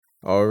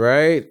All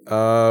right.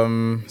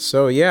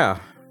 So yeah,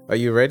 are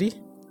you ready?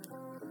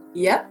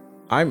 Yep.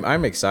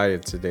 I'm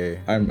excited today.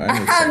 I'm Me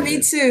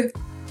excited. too.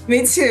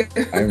 Me too.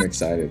 I'm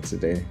excited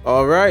today.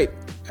 All right,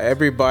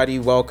 everybody,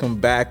 welcome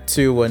back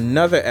to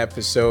another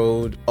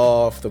episode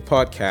of the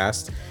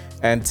podcast.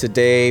 And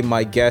today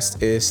my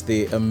guest is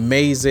the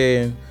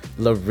amazing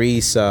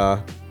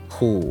Lareesa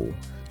Hu.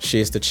 She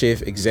is the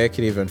chief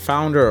executive and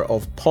founder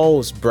of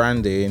Pulse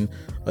Branding,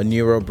 a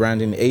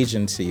neuro-branding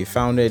agency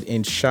founded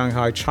in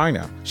Shanghai,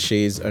 China.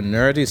 She's a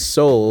nerdy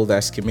soul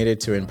that's committed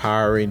to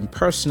empowering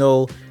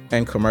personal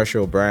and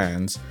commercial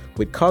brands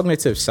with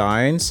cognitive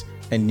science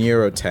and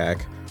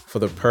neurotech for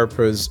the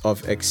purpose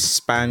of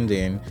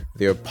expanding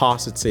their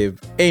positive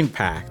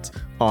impact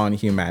on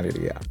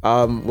humanity.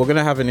 We're going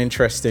to have an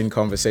interesting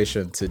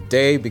conversation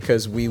today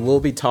because we will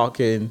be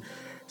talking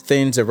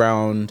things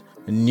around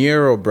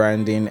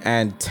neuro-branding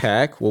and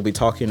tech. We'll be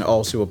talking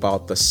also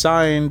about the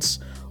science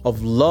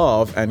of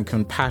love and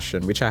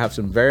compassion, which I have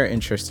some very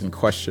interesting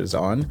questions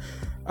on.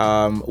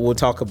 We'll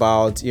talk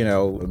about,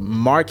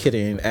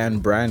 marketing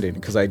and branding,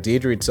 because I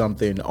did read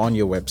something on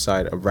your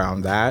website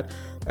around that.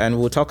 And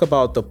we'll talk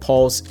about the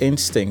Pulse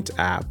Instinct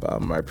app.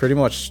 I pretty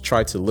much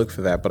tried to look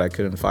for that, but I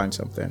couldn't find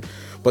something.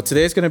 But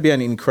today's going to be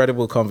an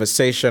incredible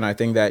conversation. I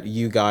think that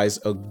you guys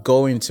are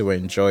going to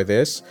enjoy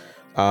this.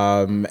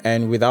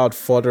 And without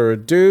further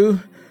ado,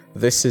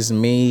 this is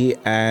me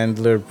and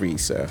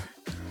Lareesa.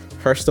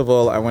 First of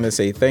all, I want to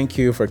say thank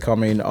you for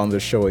coming on the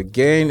show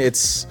again.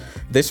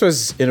 This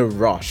was in a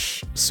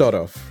rush, sort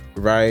of,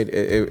 right?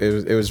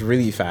 It was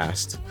really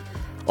fast.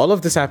 All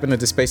of this happened in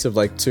the space of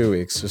like 2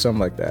 weeks or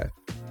something like that.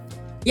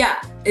 Yeah,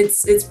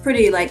 it's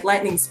pretty like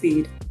lightning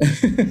speed.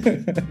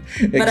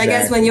 But I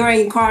guess when Exactly. you're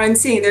in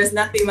quarantine, there's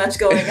nothing much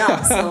going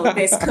on. So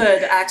this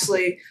could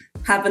actually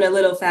happen a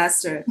little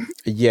faster.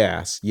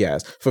 Yes,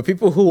 yes. For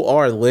people who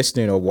are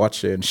listening or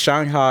watching,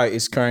 Shanghai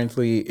is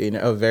currently in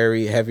a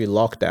very heavy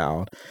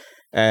lockdown.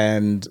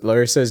 And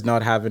Larissa is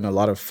not having a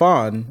lot of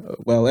fun.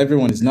 Well,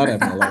 everyone is not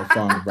having a lot of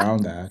fun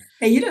around that.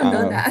 Hey, you don't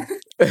know Um,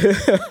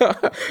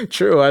 that.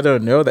 True, I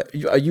don't know that.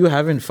 Are you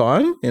having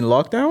fun in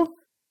lockdown?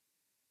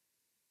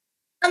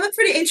 I'm a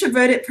pretty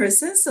introverted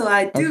person, so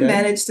I do Okay.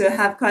 manage to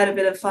have quite a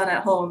bit of fun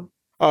at home.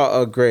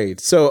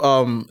 Great.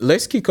 So,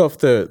 let's kick off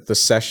the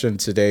session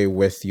today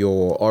with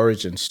your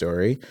origin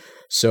story.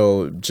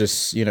 So,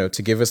 just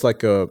to give us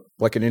like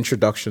an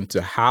introduction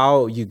to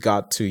how you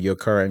got to your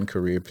current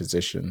career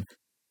position.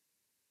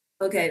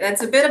 Okay,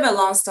 that's a bit of a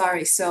long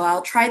story, so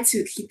I'll try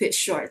to keep it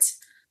short.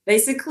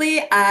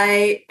 Basically,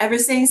 I ever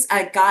since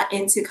I got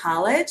into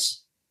college,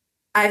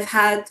 I've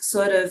had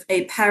sort of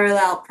a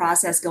parallel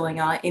process going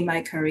on in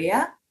my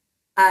career.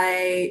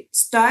 I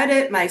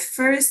started my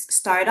first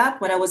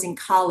startup when I was in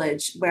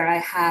college, where I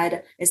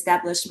had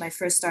established my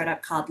first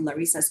startup called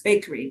Lareesa's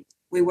Bakery.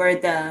 We were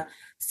the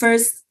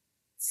first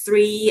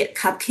three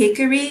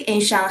cupcakery in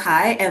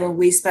Shanghai, and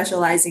we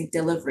specialize in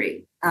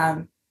delivery.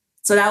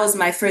 So that was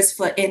my first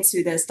foot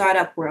into the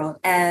startup world.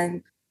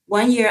 And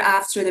 1 year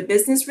after, the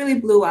business really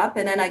blew up,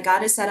 and then I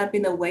got it set up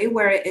in a way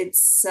where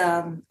it's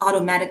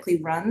automatically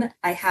run.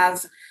 I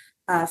have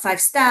 5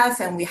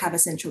 staff, and we have a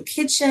central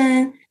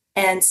kitchen.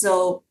 And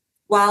so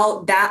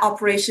while that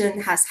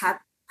operation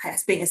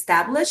has been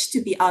established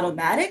to be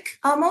automatic,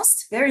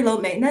 almost very low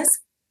maintenance,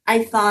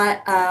 I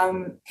thought,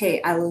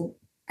 hey, I will.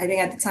 I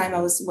think at the time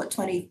I was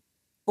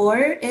 24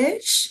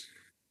 ish,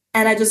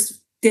 and I just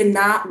did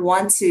not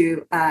want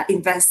to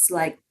invest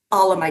like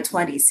all of my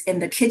 20s in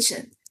the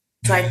kitchen.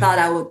 So I thought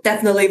I would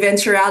definitely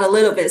venture out a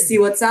little bit, see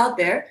what's out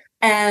there.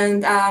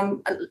 And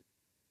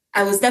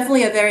I was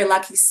definitely a very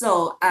lucky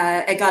soul.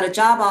 I got a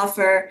job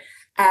offer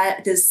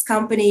at this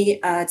company.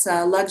 It's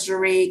a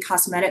luxury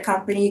cosmetic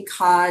company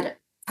called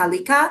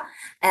Palika,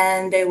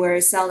 and they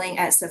were selling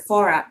at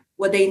Sephora.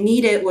 What they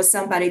needed was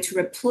somebody to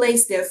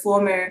replace their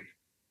former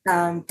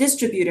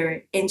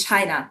distributor in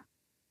China.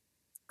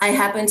 I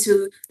happened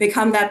to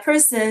become that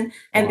person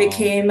and Wow.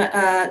 became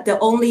the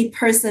only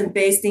person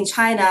based in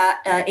China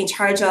in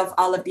charge of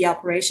all of the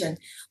operation,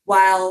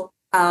 while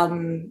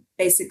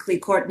basically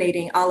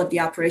coordinating all of the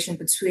operation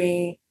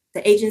between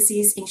the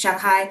agencies in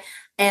Shanghai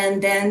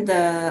and then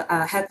the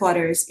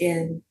headquarters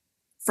in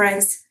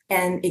France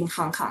and in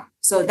Hong Kong.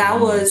 So that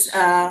was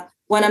Nice.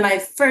 one of my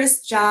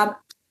first job,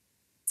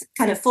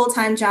 kind of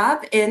full-time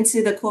job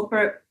into the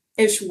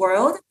corporate-ish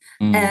world.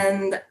 Mm.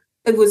 And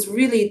it was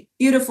really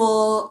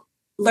beautiful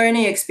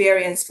learning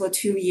experience for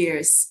 2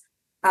 years.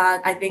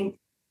 I think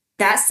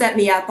that set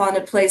me up on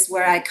a place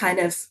where I kind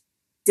of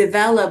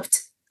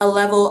developed a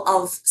level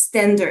of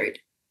standard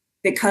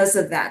because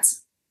of that.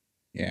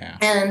 Yeah.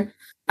 And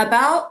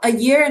about a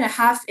year and a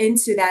half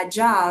into that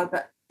job,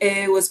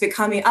 it was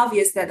becoming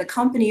obvious that the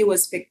company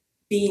was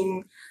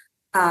being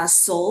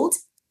sold.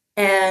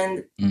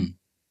 And Mm.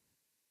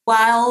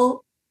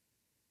 while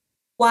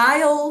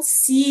while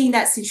seeing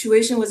that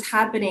situation was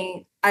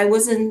happening, I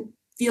wasn't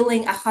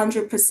feeling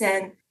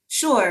 100%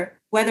 sure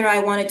whether I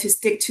wanted to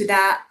stick to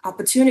that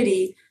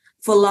opportunity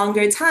for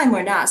longer time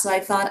or not. So I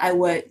thought I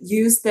would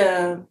use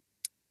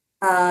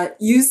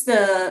used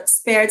the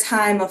spare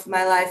time of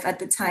my life at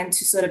the time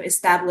to sort of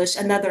establish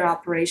another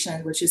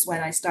operation, which is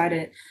when I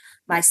started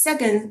my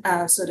second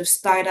sort of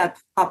startup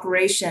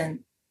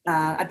operation.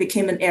 I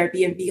became an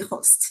Airbnb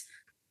host,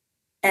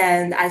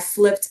 and I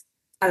flipped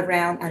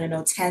around, I don't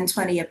know, 10,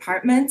 20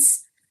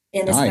 apartments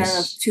in the span of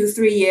Nice. 2,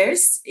 3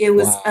 years. It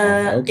was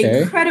Wow.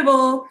 Okay.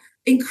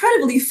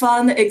 incredibly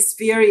fun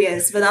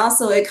experience, but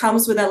also it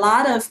comes with a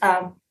lot of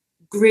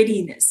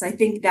grittiness. I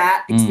think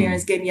that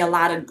experience Mm. gave me a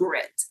lot of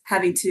grit,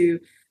 having to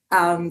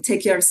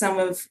take care of some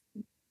of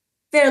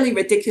fairly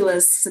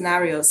ridiculous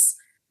scenarios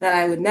that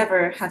I would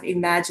never have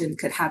imagined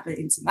could happen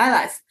into my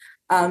life.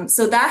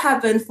 So that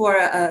happened for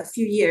a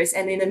few years.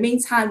 And in the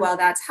meantime, while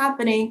that's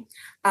happening,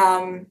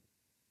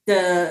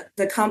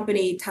 the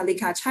company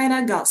Talika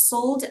China got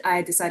sold.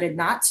 I decided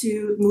not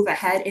to move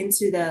ahead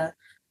into the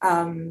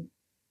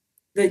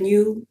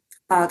new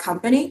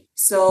company.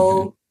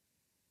 So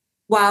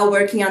while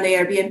working on the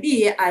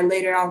Airbnb, I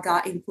later on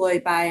got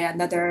employed by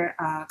another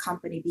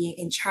company being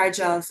in charge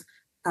of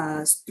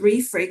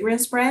 3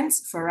 fragrance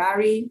brands: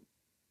 Ferrari,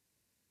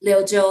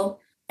 Liujiu,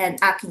 and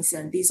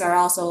Atkinson. These are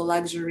also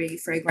luxury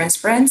fragrance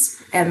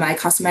brands, and my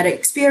cosmetic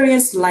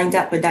experience lined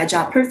up with that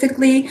job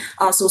perfectly.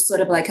 Also,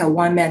 sort of like a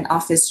one-man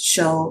office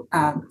show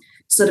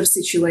sort of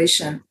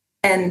situation.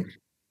 And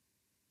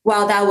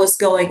while that was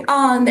going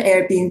on, the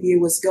Airbnb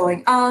was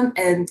going on,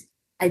 and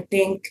I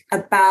think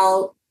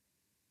about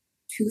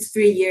 2,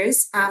 3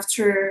 years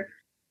after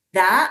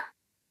that,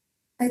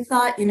 I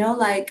thought,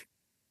 like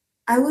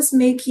I was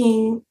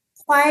making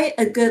quite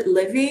a good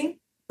living,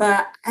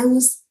 but I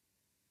was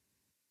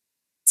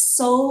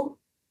so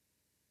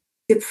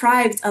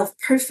deprived of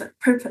perfect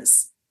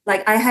purpose.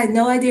 Like I had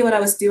no idea what I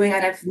was doing,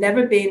 and I've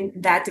never been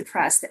that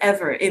depressed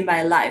ever in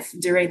my life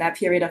during that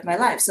period of my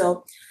life.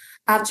 So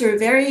after a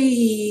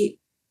very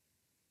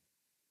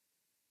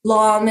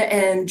long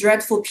and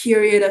dreadful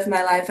period of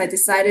my life, I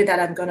decided that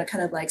I'm going to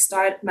kind of like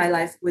start my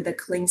life with a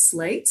clean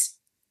slate,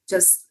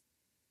 just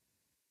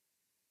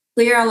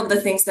clear all of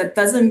the things that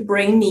doesn't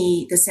bring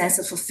me the sense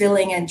of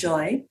fulfilling and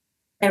joy,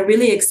 and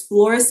really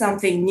explore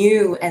something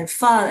new and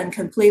fun and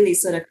completely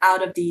sort of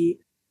out of the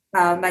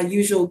my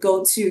usual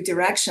go-to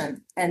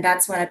direction. And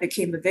that's when I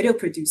became a video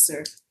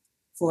producer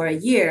for a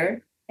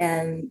year,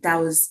 and that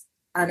was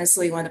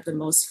honestly one of the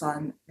most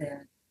fun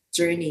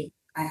journey,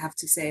 I have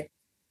to say.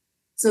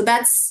 So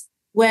that's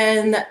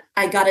when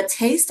I got a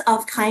taste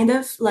of kind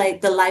of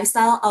like the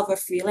lifestyle of a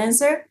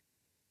freelancer.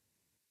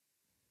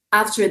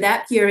 After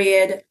that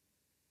period,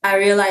 I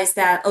realized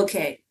that,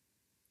 okay,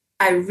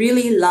 I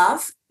really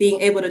love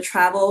being able to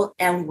travel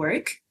and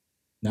work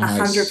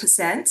Nice.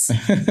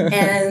 100%.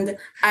 And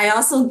I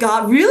also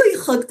got really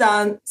hooked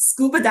on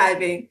scuba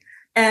diving.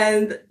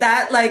 And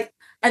that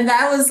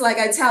was like,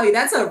 I tell you,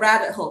 that's a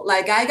rabbit hole.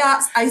 Like I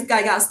got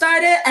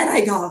started and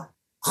I got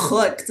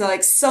hooked,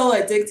 like so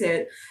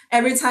addicted.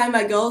 Every time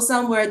I go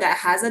somewhere that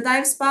has a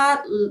dive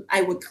spot,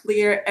 I would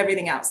clear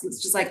everything else.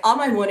 It's just like all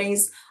my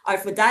mornings are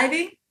for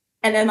diving.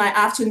 And then my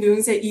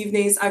afternoons and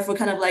evenings are for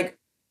kind of like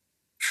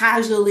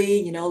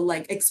casually,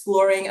 like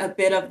exploring a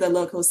bit of the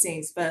local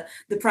scenes, but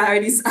the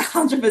priority is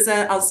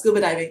 100% on scuba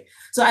diving.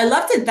 So I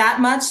loved it that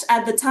much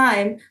at the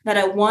time that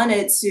I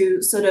wanted to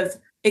sort of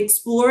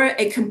explore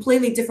a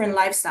completely different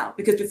lifestyle,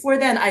 because before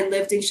then I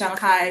lived in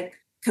Shanghai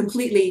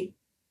completely,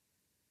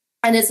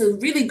 and it's a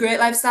really great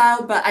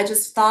lifestyle, but I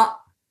just thought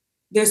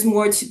there's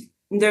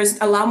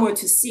a lot more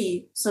to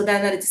see. So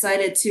then I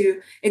decided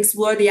to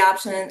explore the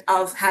option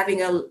of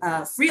having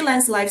a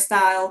freelance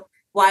lifestyle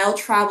while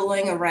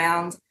traveling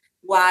around,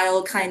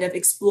 while kind of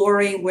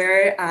exploring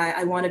where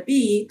I want to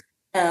be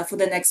for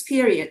the next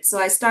period. So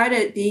I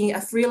started being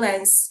a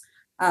freelance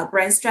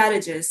brand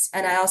strategist,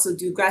 and I also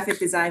do graphic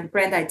design,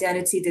 brand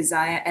identity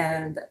design,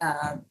 and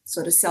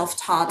sort of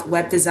self-taught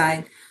web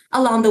design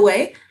along the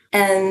way.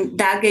 And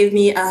that gave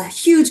me a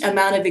huge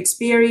amount of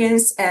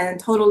experience and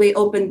totally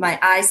opened my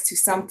eyes to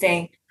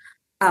something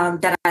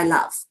that I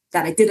love,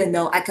 that I didn't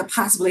know I could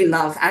possibly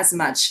love as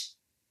much.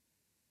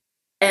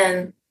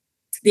 And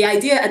the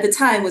idea at the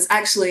time was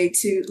actually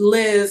to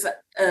live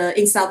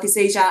in Southeast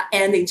Asia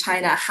and in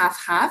China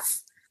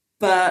half-half.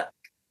 But,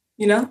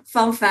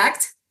 fun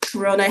fact,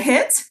 Corona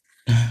hit,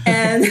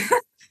 and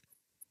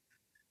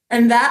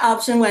and that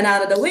option went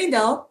out of the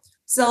window.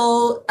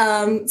 So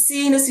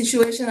seeing the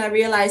situation, I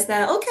realized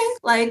that, okay,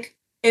 like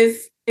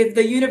if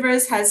the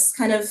universe has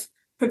kind of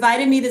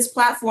provided me this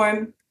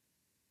platform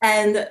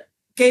and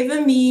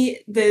given me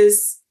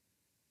this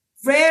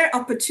rare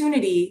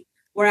opportunity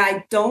where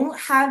I don't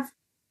have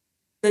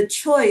the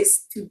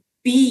choice to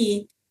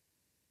be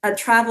a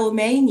travel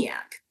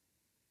maniac,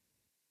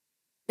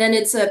 then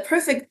it's a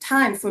perfect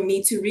time for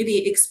me to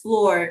really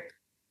explore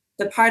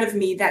the part of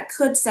me that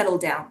could settle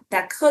down,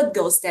 that could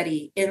go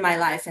steady in my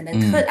life, and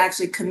then could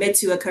actually commit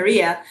to a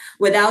career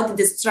without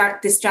the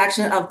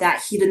distraction of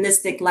that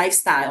hedonistic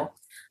lifestyle.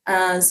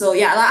 So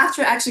yeah,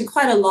 after actually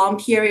quite a long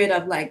period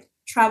of like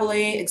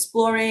traveling,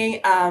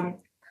 exploring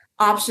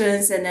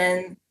options, and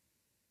then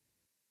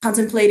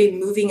contemplating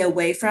moving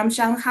away from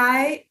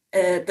Shanghai,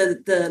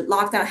 the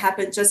lockdown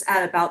happened just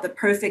at about the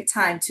perfect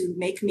time to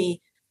make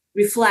me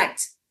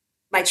reflect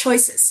my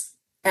choices.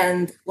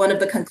 And one of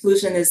the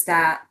conclusions is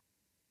that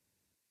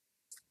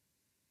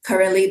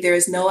currently there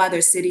is no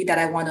other city that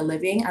I want to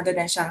live in other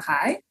than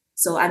Shanghai.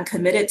 So I'm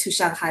committed to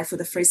Shanghai for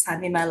the first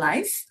time in my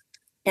life.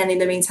 And in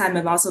the meantime,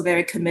 I'm also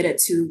very committed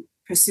to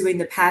pursuing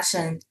the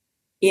passion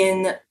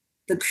in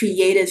the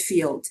creative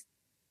field,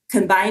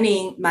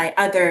 combining my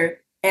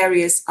other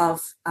areas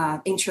of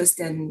interest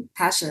and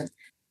passion.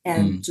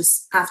 And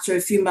just after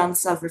a few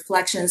months of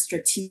reflection,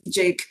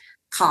 strategic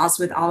calls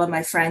with all of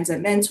my friends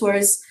and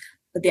mentors,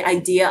 the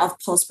idea of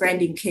pulse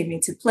branding came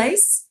into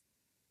place.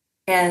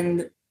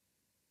 And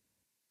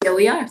here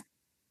we are.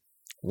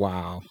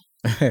 Wow.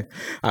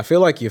 I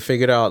feel like you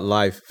figured out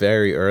life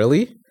very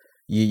early.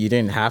 You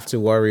didn't have to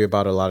worry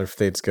about a lot of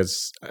things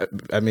because,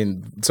 I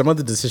mean, some of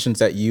the decisions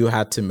that you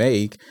had to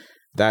make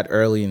that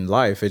early in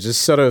life, it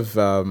just sort of,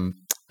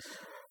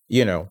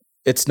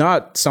 it's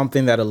not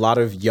something that a lot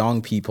of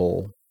young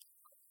people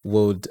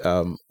would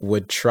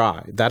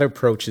try. That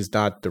approach is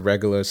not the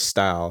regular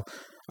style.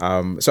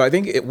 So I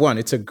think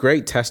it's a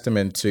great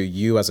testament to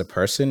you as a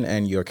person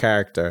and your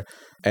character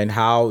and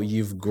how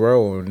you've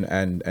grown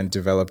and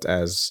developed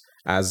as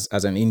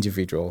an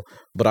individual.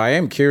 But I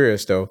am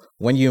curious though,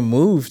 when you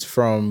moved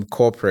from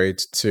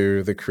corporate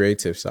to the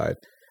creative side,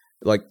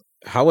 like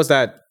how was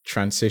that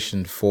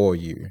transition for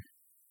you?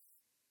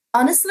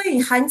 Honestly,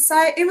 in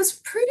hindsight, it was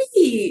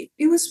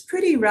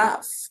pretty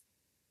rough.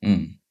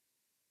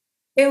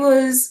 It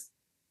was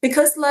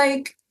because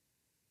like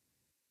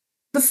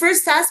the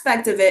first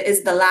aspect of it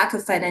is the lack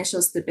of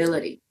financial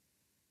stability,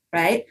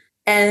 right?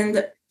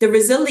 And the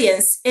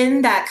resilience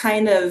in that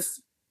kind of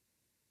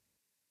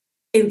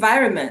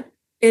environment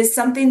is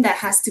something that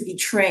has to be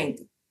trained.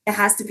 It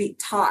has to be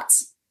taught.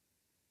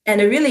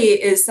 And it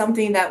really is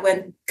something that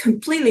went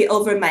completely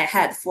over my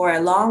head for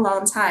a long,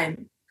 long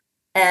time.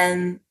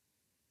 And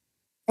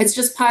it's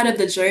just part of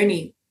the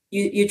journey.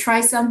 You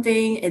try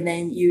something and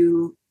then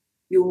you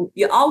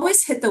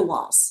always hit the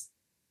walls,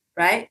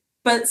 right?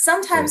 But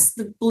sometimes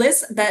the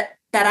bliss that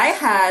I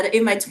had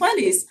in my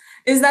 20s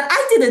is that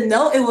I didn't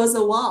know it was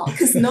a wall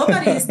because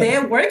nobody is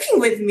there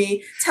working with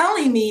me,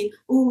 telling me,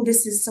 oh,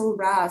 this is so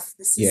rough.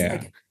 This is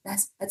like,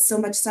 that's so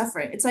much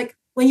suffering. It's like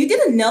when you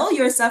didn't know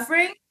you're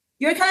suffering,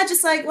 you're kind of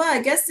just like, well,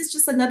 I guess it's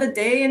just another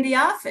day in the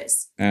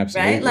office.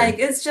 Absolutely. Right? Like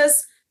it's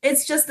just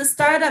the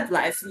startup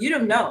life. You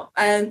don't know.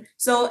 And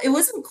so it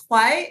wasn't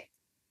quite,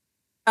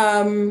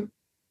 it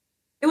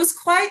was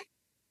quite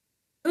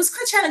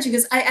challenging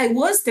because I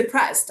was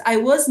depressed. I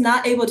was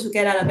not able to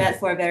get out of bed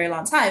for a very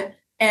long time.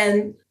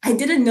 And I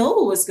didn't know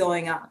what was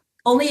going on.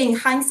 Only in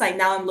hindsight,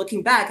 now I'm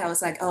looking back, I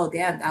was like, oh,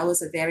 damn, that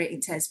was a very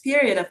intense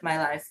period of my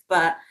life.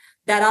 But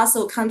that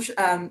also,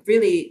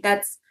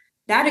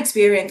 that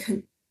experience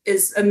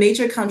is a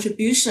major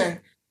contribution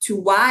to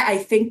why I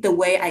think the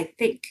way I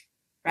think,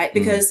 right?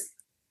 Because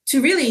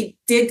to really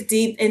dig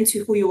deep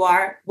into who you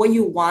are, what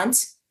you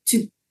want,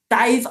 to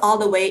dive all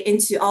the way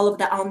into all of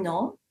the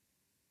unknown,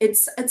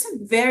 it's a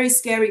very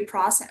scary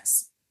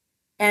process.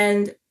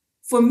 And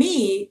for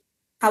me,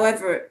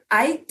 however,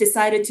 I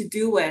decided to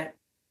do it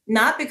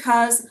not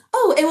because,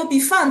 oh, it would be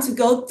fun to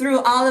go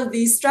through all of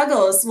these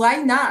struggles. Why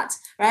not?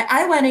 Right?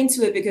 I went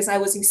into it because I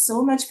was in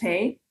so much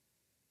pain.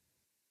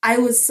 I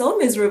was so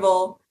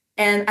miserable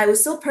and I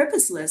was so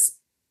purposeless.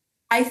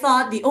 I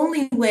thought the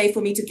only way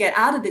for me to get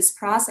out of this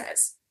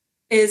process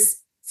is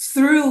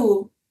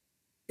through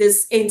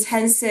this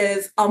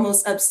intensive,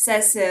 almost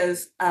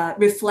obsessive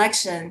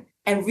reflection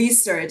and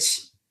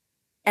research.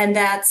 And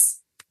that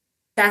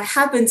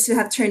happened to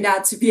have turned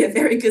out to be a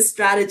very good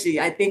strategy.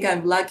 I think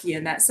I'm lucky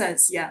in that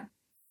sense. Yeah.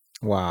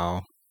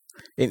 Wow.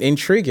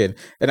 Intriguing.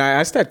 And I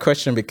asked that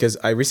question because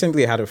I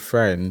recently had a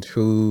friend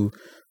who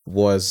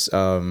was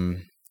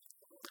an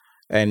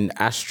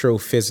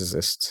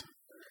astrophysicist.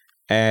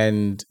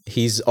 And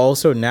he's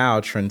also now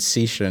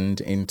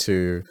transitioned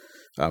into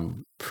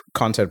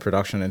content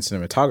production and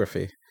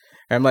cinematography.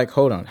 And I'm like,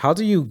 hold on, how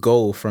do you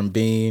go from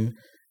being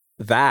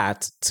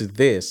that to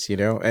this,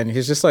 And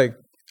he's just like,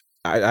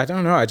 I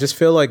don't know. I just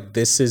feel like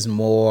this is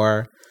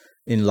more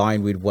in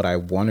line with what I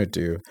want to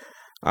do.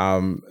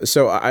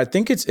 So I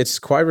think it's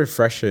quite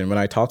refreshing when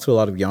I talk to a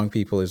lot of young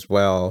people as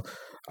well.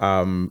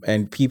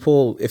 And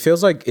people, it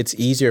feels like it's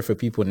easier for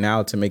people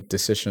now to make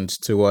decisions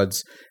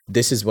towards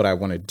this is what I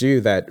want to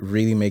do that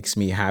really makes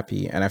me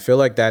happy. And I feel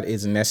like that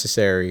is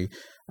necessary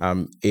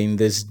in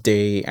this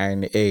day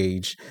and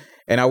age.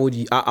 And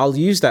I'll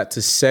use that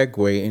to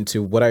segue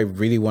into what I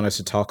really want us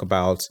to talk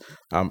about,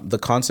 the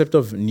concept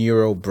of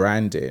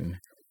neuro-branding,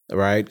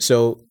 right?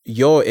 So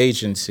your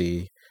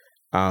agency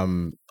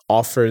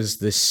offers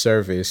this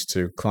service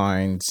to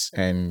clients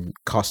and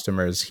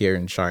customers here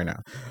in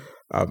China.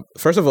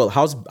 First of all,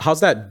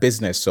 how's that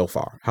business so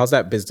far? How's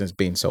that business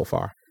been so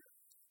far?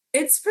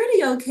 It's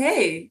pretty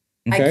okay.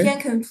 I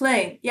can't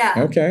complain. Yeah.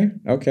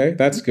 Okay,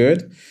 that's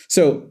good.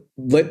 So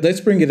let's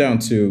bring it down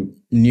to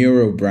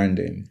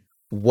neuro-branding.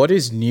 What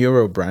is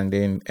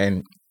neuro-branding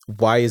and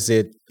why is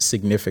it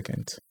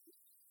significant?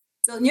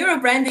 So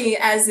neuro-branding,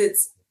 as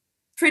its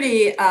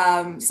pretty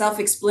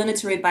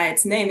self-explanatory by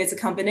its name. It's a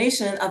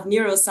combination of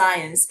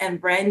neuroscience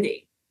and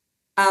branding.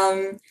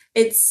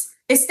 It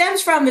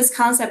stems from this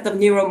concept of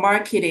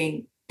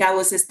neuromarketing that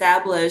was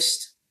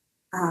established,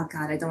 oh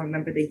God, I don't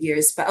remember the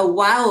years, but a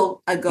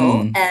while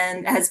ago,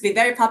 and has been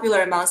very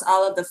popular amongst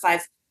all of the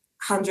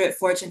 500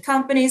 Fortune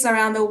companies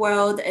around the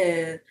world.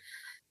 And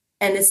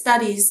it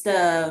studies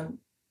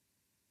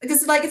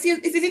because like if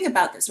you think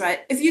about this, right?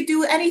 If you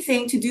do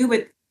anything to do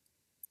with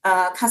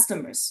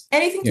customers,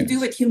 anything to do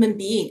with human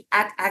being,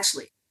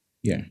 actually,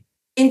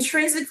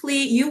 intrinsically,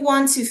 you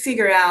want to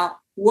figure out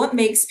what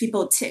makes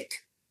people tick.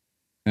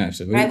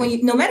 Absolutely.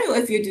 Right? No matter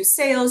if you do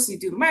sales, you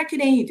do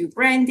marketing, you do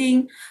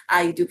branding,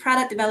 you do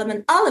product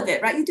development, all of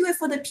it, right? You do it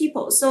for the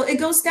people. So it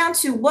goes down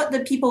to what the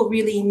people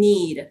really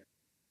need.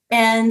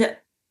 And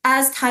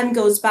as time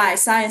goes by,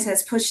 science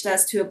has pushed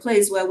us to a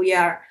place where we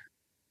are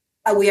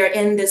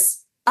in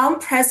this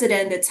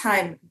unprecedented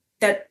time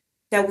that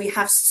we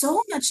have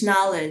so much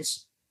knowledge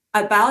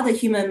about the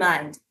human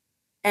mind.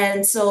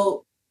 And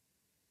so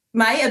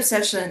my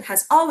obsession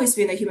has always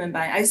been the human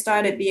mind. I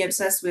started being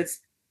obsessed with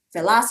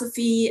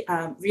philosophy,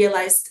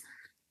 realized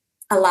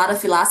a lot of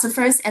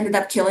philosophers ended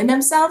up killing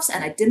themselves,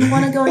 and I didn't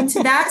want to go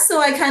into that. So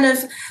I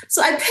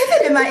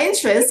pivoted my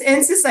interest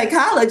into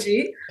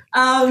psychology,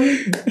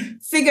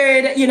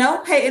 figured,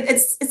 hey, it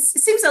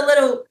seems a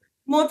little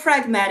more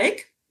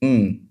pragmatic.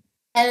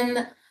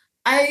 And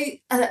I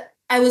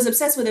was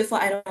obsessed with it for,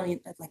 I don't know,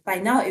 like by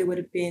now it would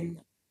have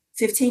been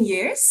 15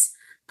 years.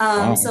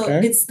 So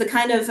it's the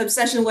kind of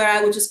obsession where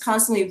I would just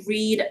constantly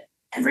read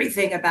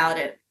everything about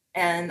it.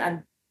 And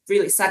I'm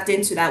really sucked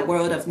into that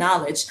world of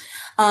knowledge.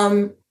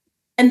 And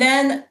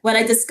then when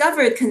I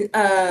discovered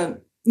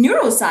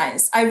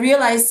neuroscience, I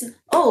realized,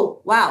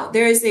 oh, wow,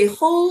 there is a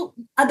whole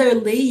other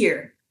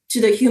layer to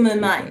the human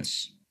mind.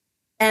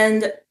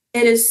 And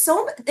it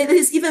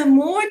is even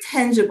more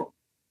tangible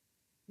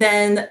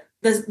than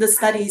the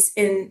studies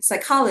in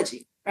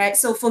psychology, right?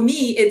 So for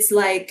me, it's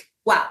like,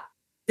 wow,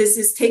 this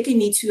is taking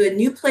me to a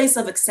new place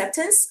of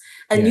acceptance,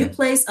 a new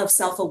place of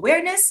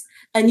self-awareness,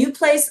 a new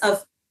place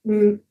of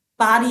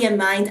body and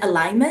mind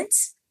alignment.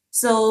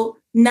 So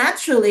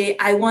naturally,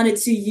 I wanted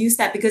to use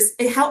that because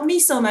it helped me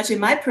so much in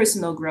my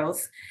personal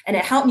growth, and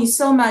it helped me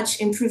so much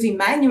improving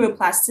my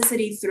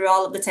neuroplasticity through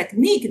all of the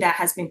technique that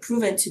has been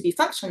proven to be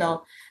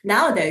functional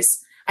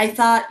nowadays. I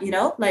thought,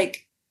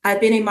 like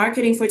I've been in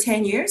marketing for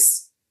 10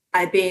 years.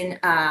 I've been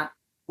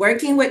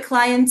working with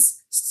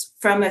clients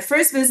from my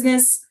first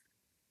business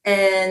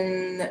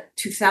in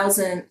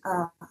 2000,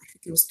 I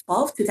think it was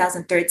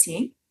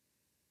 2013.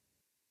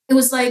 It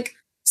was like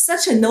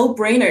such a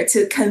no-brainer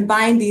to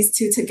combine these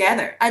two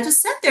together. I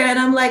just sat there and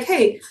I'm like,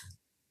 hey,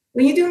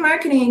 when you do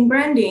marketing and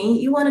branding,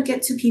 you want to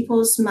get to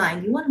people's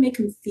mind. You want to make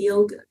them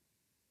feel good.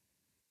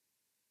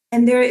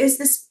 And there is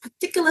this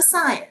particular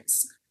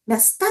science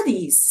that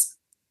studies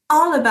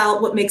all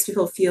about what makes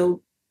people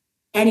feel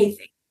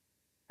anything,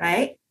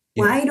 right?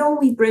 Yeah. Why don't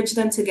we bridge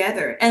them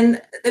together?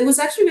 And it was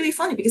actually really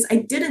funny because I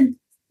didn't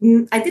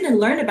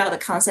learn about the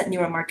concept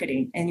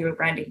neuromarketing and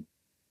neurobranding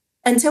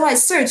until I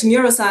searched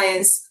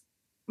neuroscience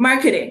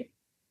marketing.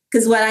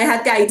 Because when I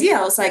had the idea,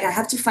 I was like, I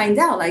have to find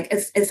out, like,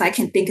 if I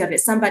can think of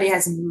it, somebody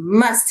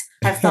must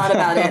have thought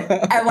about it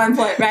at one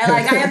point, right?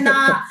 Like, I am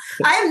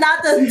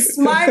not the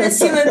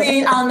smartest human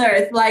being on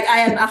earth. Like, I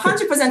am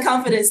 100%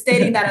 confident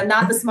stating that I'm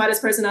not the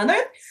smartest person on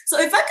earth. So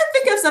if I could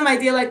think of some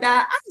idea like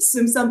that, I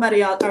assume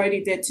somebody else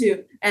already did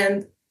too.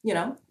 And,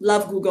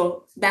 love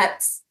Google.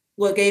 That's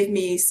what gave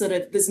me sort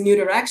of this new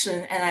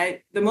direction. And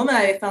the moment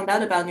I found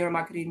out about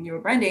neuromarketing and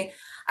neurobranding,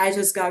 I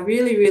just got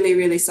really, really,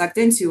 really sucked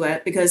into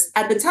it because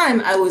at the time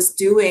I was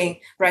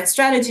doing brand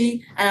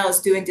strategy and I was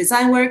doing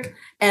design work.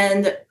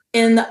 And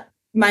in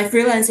my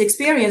freelance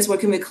experience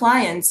working with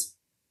clients,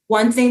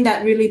 one thing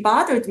that really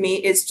bothered me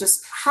is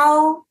just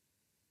how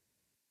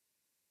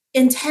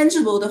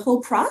intangible the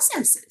whole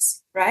process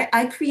is, right?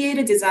 I create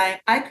a design,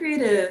 I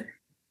create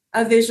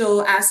a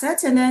visual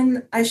asset, and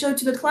then I show it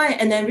to the client.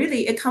 And then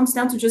really it comes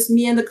down to just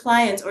me and the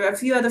client or a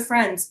few other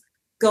friends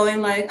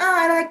going like, oh,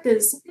 I like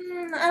this.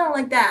 I don't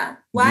like that.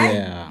 Why?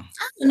 Yeah.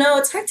 I don't know.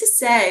 It's hard to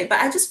say, but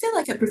I just feel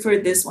like I prefer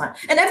this one.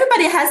 And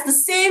everybody has the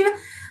same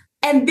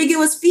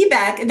ambiguous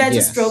feedback that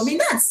just drove me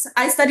nuts.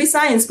 I studied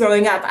science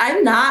growing up.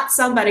 I'm not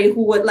somebody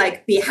who would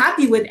like be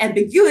happy with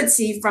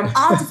ambiguity from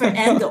all different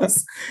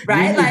angles,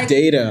 right? You need like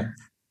data.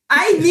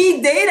 I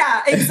need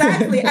data.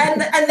 Exactly.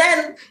 and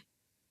then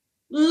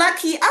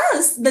lucky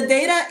us, the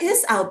data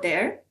is out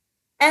there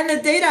and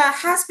the data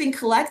has been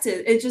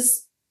collected.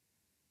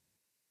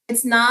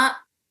 It's not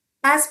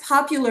as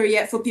popular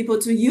yet for people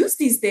to use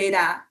these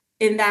data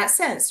in that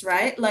sense,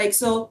 right? Like,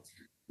 so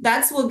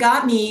that's what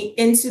got me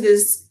into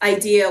this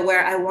idea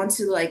where I want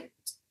to like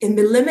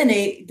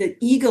eliminate the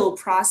ego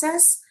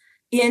process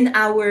in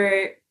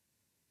our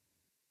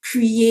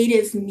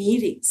creative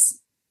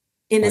meetings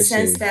in the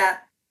sense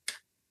that,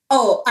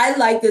 oh, I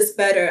like this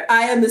better.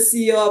 I am the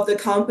CEO of the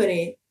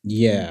company.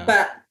 Yeah.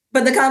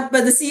 But the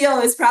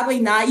CEO is probably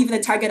not even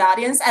the target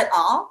audience at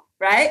all,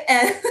 right?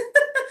 And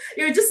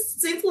you're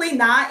just simply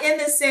not in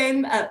the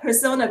same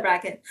persona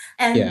bracket.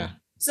 And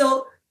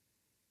So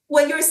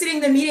when you're sitting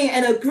in the meeting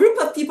and a group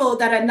of people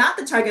that are not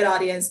the target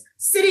audience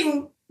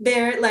sitting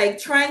there, like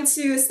trying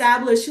to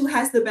establish who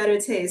has the better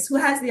taste, who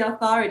has the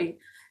authority,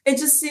 it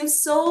just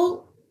seems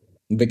so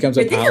It becomes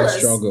a power ridiculous.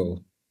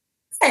 struggle.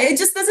 It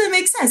just doesn't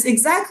make sense.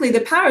 Exactly,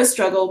 the power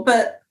struggle.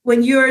 But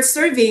when you're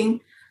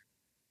serving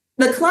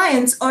the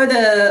clients or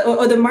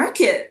the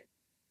market,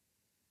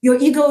 your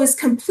ego is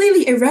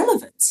completely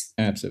irrelevant.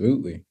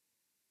 Absolutely.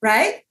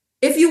 Right?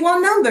 If you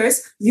want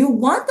numbers, you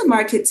want the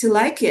market to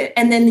like it.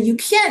 And then you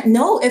can't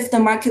know if the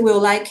market will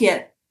like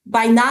it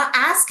by not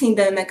asking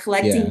them and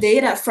collecting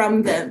data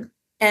from them.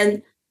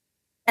 And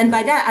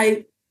by that,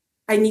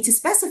 I need to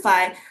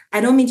specify,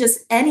 I don't mean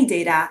just any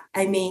data,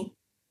 I mean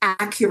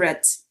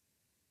accurate,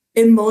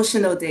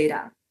 emotional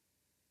data.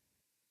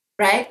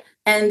 Right?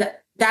 And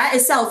that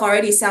itself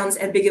already sounds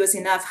ambiguous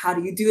enough. How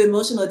do you do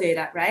emotional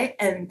data, right?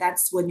 And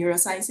that's what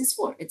neuroscience is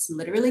for. It's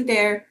literally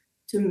there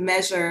to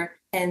measure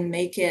and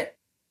make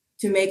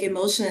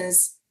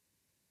emotions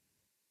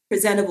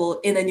presentable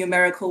in a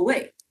numerical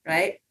way,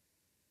 right?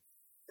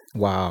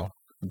 Wow.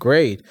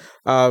 Great.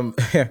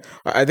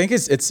 I think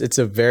it's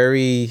a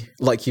very,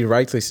 like you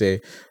rightly say,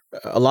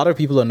 a lot of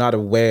people are not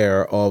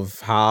aware of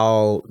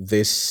how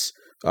this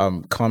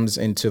comes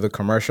into the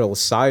commercial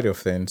side of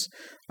things.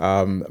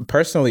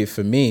 Personally,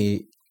 for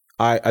me,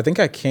 I think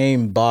I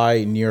came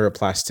by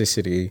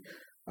neuroplasticity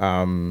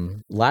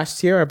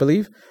last year, I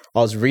believe. I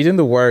was reading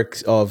the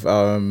works of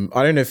I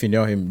don't know if you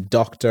know him,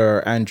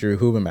 Dr. Andrew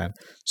Huberman.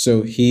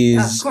 So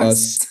he's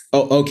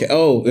okay.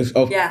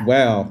 Yeah.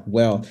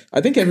 Well.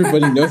 I think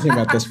everybody knows him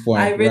at this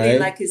point. I really right?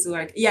 Like his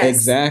work. Yes.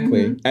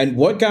 Exactly. Mm-hmm. And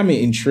what got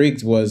me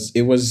intrigued was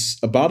it was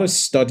about a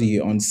study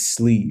on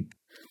sleep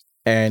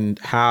and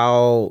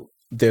how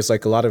there's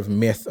like a lot of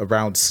myth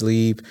around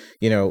sleep.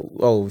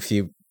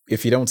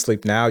 If you don't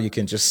sleep now, you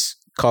can just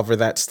cover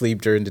that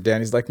sleep during the day.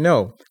 And he's like,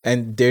 no.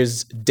 And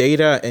there's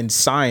data and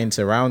science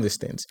around these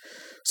things.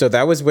 So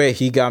that was where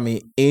he got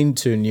me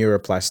into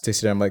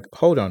neuroplasticity. I'm like,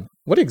 hold on,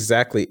 what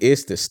exactly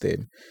is this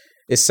thing?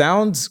 It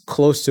sounds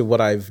close to what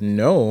I've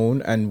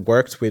known and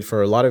worked with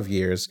for a lot of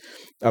years.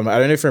 I don't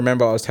know if you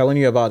remember, I was telling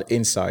you about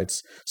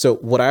insights. So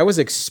what I was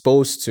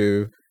exposed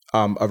to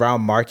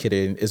around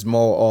marketing is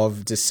more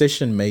of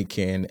decision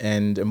making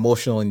and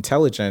emotional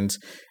intelligence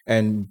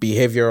and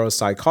behavioral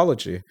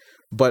psychology.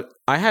 But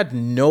I had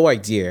no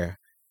idea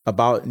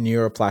about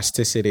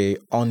neuroplasticity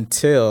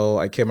until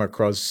I came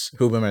across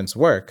Huberman's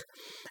work.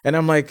 And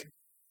I'm like,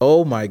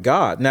 oh my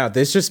God, now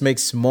this just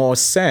makes more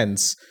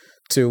sense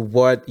to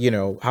what,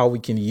 how we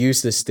can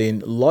use this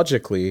thing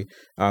logically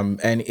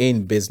and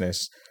in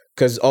business.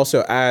 Because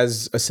also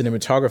as a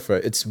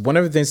cinematographer, it's one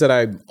of the things that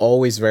I'm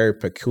always very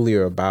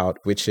peculiar about,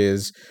 which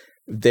is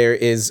there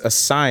is a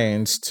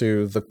science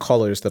to the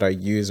colors that I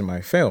use in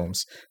my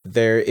films.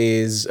 There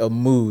is a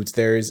mood.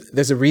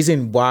 There's a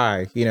reason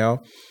why,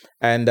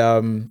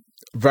 and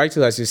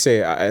rightly as you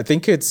say, I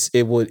think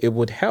it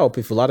would help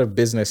if a lot of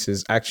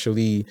businesses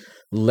actually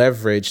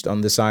leveraged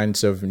on the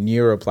science of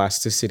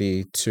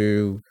neuroplasticity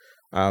to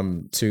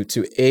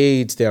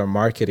aid their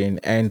marketing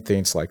and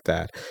things like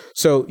that.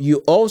 So you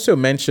also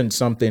mentioned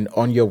something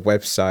on your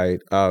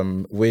website,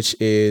 which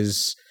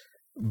is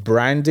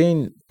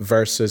branding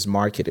versus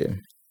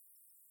marketing.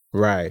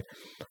 Right.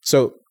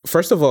 So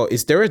first of all,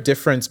 is there a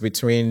difference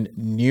between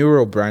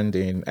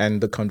neuro-branding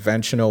and the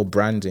conventional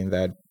branding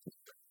that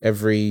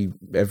every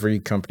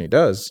company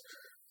does?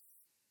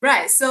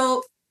 Right.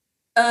 So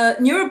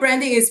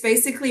neuro-branding is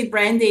basically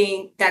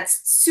branding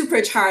that's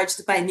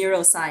supercharged by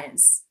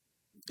neuroscience.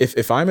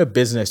 If I'm a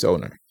business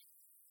owner,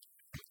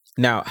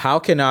 now how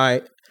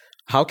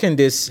can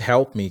this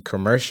help me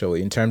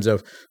commercially in terms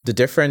of the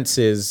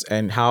differences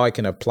and how I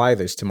can apply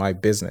this to my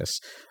business?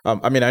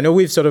 I know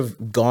we've sort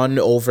of gone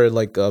over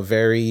like a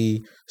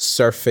very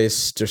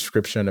surface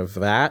description of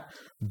that,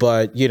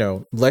 but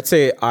let's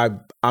say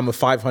I'm a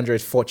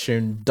 500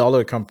 Fortune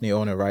dollar company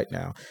owner right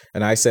now,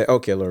 and I say,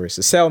 okay,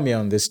 Lareesa, sell me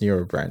on this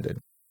neuro-branding.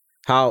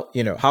 How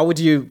would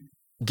you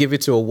give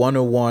it to a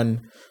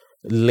 101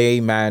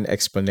 layman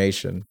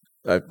explanation?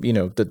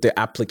 The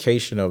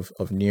application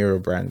of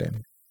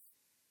neuro-branding.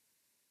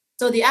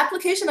 So the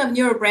application of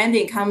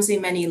neuro-branding comes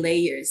in many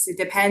layers. It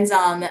depends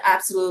on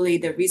absolutely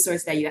the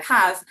resource that you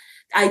have.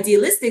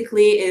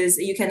 Idealistically is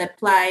you can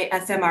apply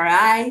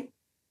fMRI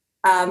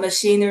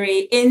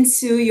machinery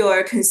into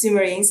your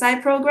consumer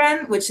insight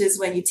program, which is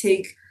when you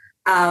take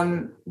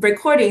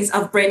recordings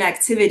of brain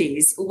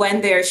activities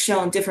when they're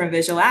shown different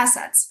visual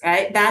assets,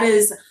 right? That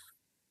is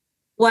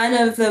one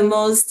of the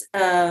most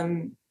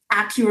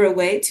accurate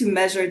way to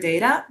measure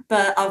data,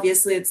 but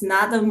obviously it's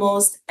not the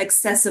most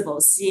accessible,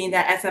 seeing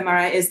that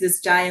fMRI is this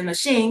giant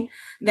machine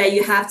that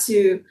you have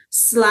to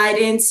slide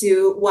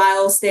into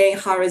while staying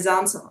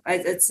horizontal,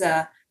 right? It's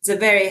a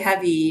very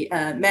heavy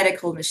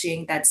medical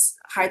machine that's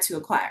hard to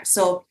acquire.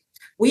 So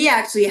we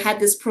actually had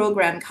this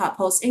program called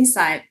Pulse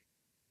Insight,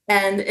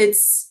 and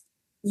it's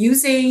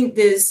using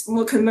this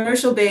more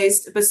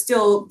commercial-based, but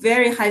still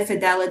very high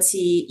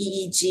fidelity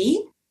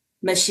EEG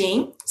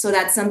machine. So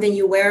that's something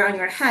you wear on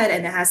your head,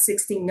 and it has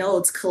 16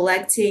 nodes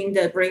collecting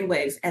the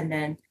brainwave and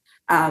then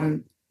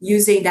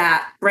using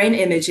that brain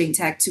imaging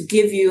tech to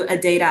give you a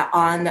data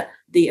on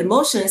the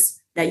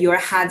emotions that you're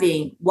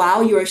having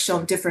while you're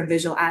shown different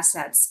visual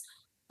assets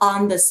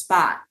on the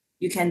spot.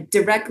 You can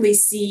directly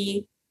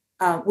see.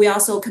 We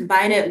also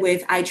combine it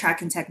with eye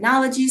tracking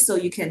technology, so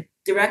you can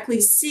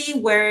directly see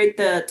where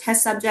the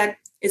test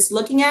subject is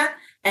looking at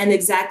and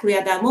exactly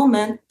at that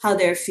moment how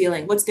they're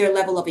feeling. What's their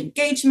level of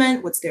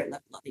engagement? What's their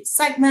level of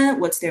excitement?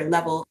 What's their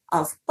level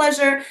of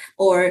pleasure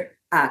or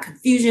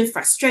confusion,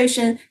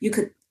 frustration? You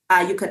could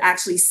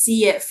actually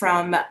see it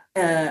from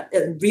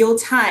real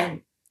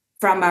time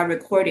from our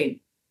recording.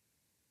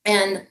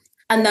 And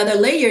another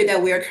layer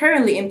that we are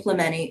currently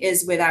implementing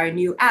is with our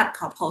new app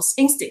called Pulse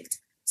Instinct.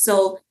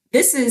 So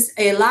this is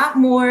a lot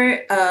more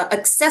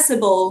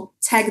accessible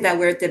tech that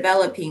we're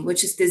developing,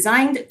 which is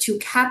designed to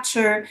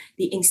capture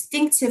the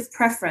instinctive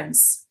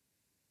preference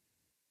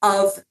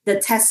of the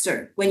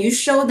tester. When you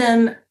show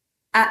them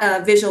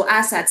visual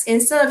assets,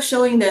 instead of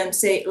showing them,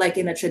 say, like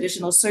in a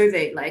traditional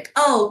survey, like,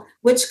 oh,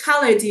 which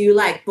color do you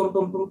like? Boom,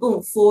 boom, boom,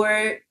 boom,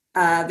 for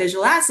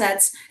visual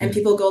assets. And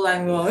people go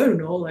like, well, I don't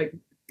know, like,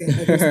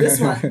 this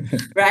one,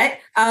 right?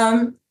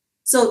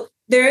 So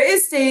there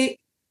is a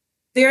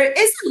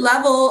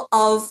level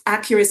of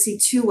accuracy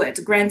to it,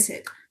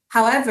 granted.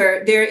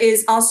 However, there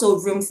is also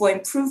room for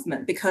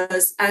improvement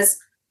because as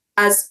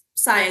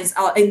science,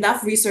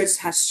 enough research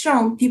has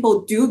shown, people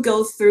do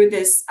go through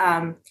this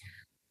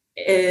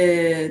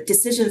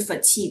decision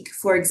fatigue,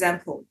 for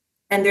example.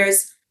 And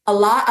there's a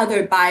lot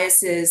other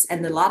biases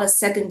and a lot of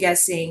second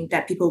guessing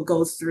that people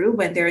go through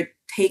when they're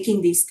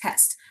taking these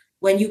tests.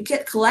 When you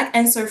collect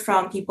answer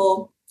from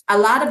people, a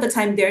lot of the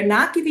time they're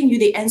not giving you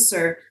the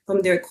answer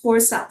from their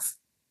core self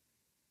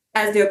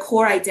as their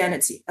core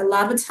identity. A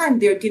lot of the time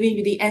they're giving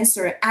you the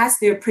answer as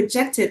their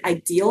projected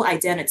ideal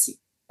identity.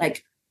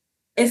 Like,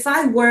 if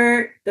I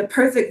were the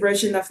perfect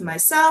version of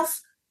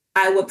myself,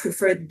 I would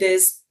prefer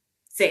this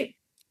thing.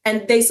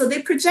 And they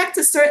project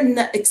a certain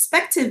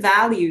expected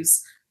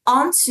values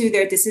onto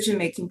their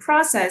decision-making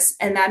process,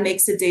 and that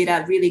makes the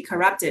data really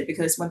corrupted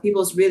because when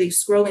people's really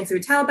scrolling through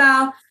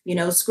Taobao,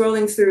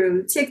 scrolling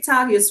through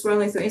TikTok, you're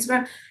scrolling through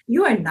Instagram,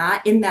 you are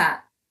not in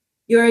that.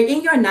 You're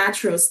in your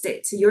natural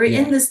state. You're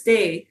in the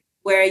state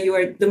where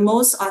you're the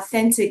most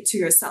authentic to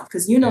yourself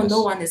because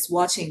no one is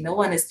watching, no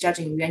one is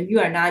judging you, and you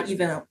are not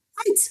even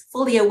quite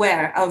fully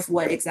aware of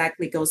what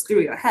exactly goes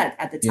through your head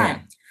at the time.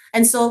 Yeah.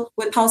 And so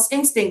with Pulse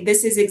Instinct,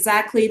 this is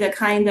exactly the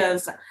kind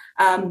of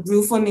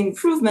room for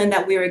improvement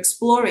that we're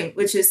exploring,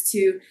 which is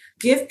to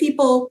give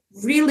people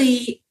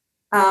really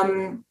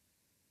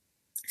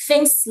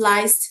thin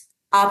sliced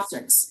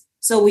options.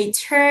 So we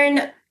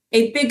turn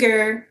a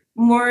bigger,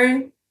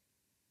 more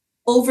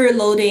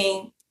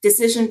overloading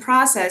decision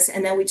process,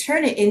 and then we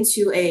turn it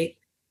into a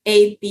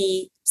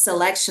A/B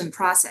selection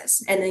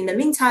process. And in the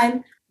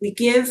meantime, we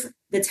give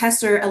the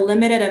tester a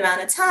limited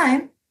amount of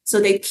time so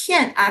they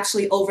can't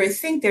actually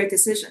overthink their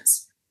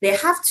decisions. They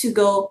have to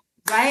go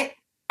right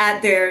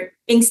at their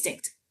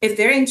instinct. If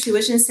their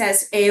intuition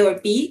says A or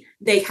B,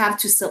 they have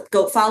to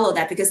go follow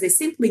that because they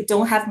simply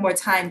don't have more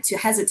time to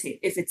hesitate.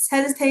 If it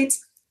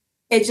hesitates,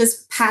 it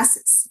just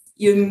passes.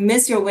 You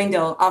miss your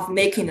window of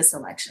making the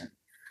selection.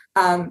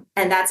 And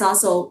that's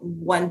also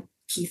one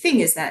key thing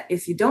is that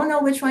if you don't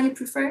know which one you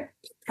prefer,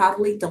 you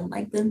probably don't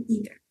like them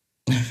either.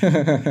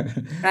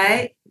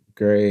 Right?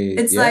 Great.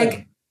 It's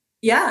like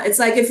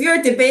if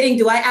you're debating,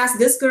 do I ask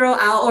this girl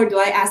out or do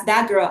I ask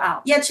that girl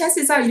out? Yeah,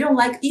 chances are you don't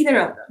like either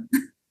of them.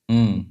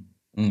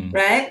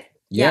 Right?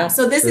 Yeah.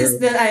 So this is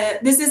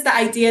the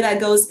idea that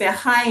goes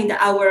behind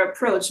our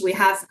approach. We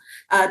have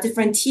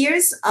different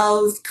tiers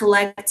of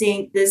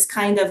collecting this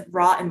kind of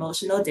raw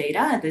emotional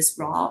data, this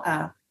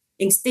raw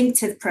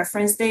instinctive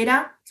preference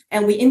data,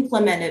 and we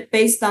implement it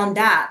based on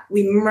that.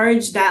 We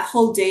merge that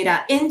whole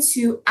data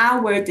into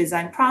our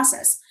design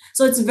process.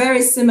 So it's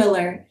very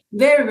similar,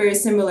 very, very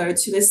similar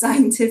to the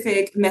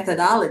scientific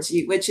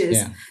methodology, which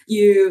is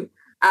you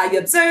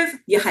observe,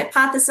 you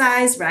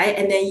hypothesize, right?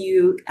 And then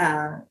you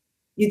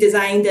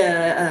design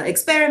the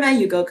experiment,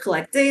 you go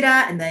collect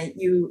data, and then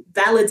you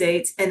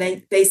validate. And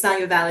then based on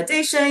your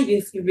validation,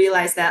 you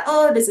realize that,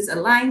 oh, this is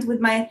aligned with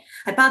my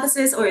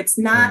hypothesis or it's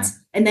not. Yeah.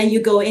 And then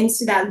you go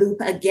into that loop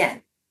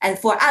again. And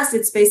for us,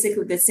 it's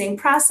basically the same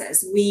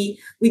process. We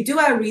do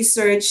our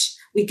research,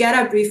 we get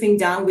our briefing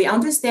done, we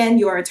understand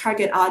your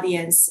target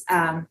audience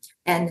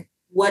and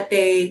what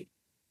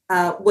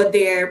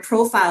their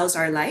profiles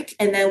are like.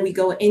 And then we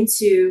go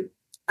into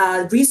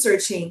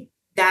researching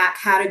that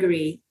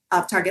category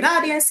of target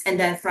audience. And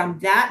then from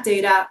that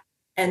data,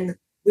 and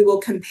we will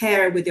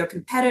compare with your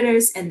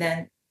competitors and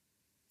then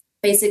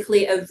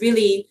basically a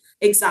really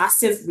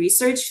exhaustive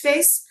research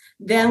phase.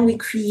 Then we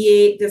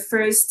create the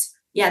first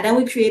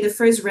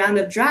round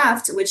of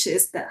draft, which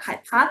is the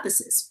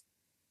hypothesis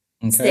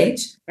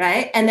stage,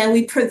 right? And then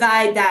we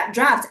provide that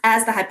draft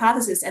as the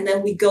hypothesis, and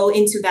then we go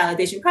into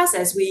validation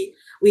process. We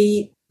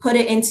put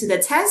it into the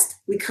test,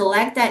 we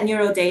collect that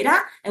neural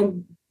data,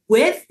 and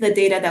with the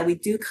data that we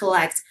do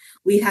collect,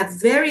 we have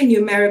very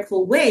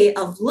numerical way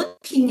of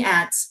looking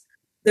at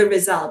the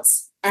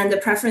results and the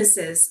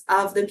preferences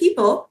of the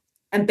people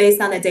And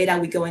based on the data,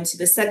 we go into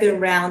the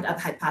second round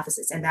of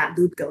hypothesis, and that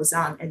loop goes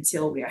on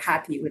until we are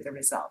happy with the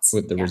results.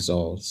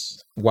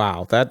 Results.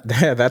 Wow,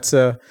 that's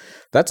a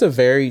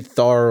very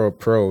thorough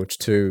approach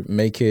to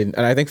making,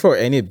 and I think for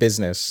any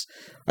business,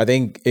 I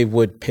think it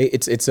would pay.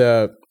 It's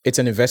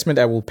an investment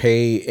that will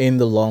pay in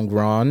the long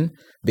run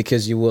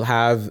because you will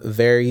have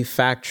very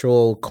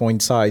factual,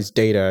 coin-sized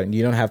data, and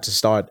you don't have to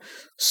start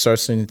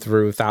searching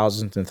through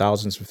thousands and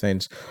thousands of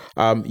things.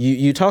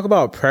 You talk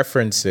about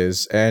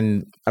preferences,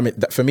 and I mean,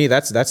 for me,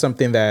 that's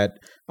something that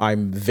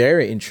I'm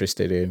very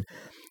interested in.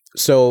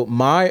 So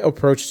my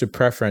approach to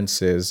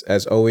preferences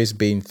has always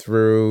been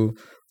through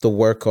the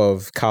work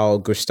of Carl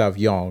Gustav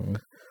Jung,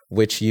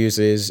 which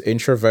uses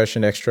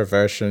introversion,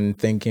 extroversion,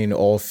 thinking,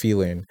 all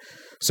feeling.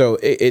 So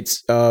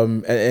it's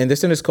and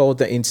this one is called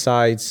the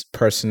Insights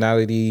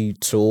Personality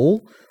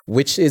Tool,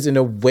 which is in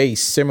a way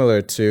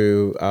similar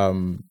to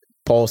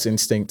Pulse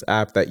Instinct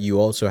app that you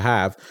also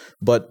have.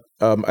 But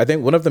I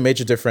think one of the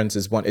major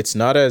differences, one, it's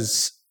not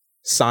as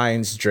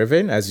science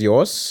driven as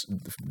yours.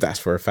 That's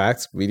for a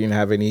fact. We didn't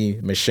have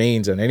any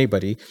machines on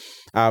anybody.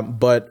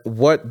 But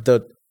what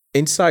the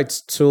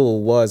Insights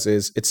tool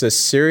is it's a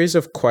series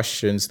of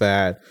questions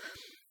that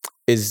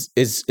is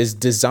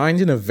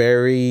designed in a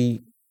very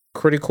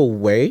critical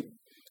way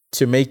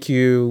to make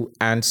you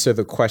answer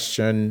the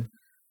question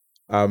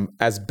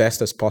as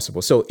best as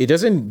possible. So it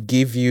doesn't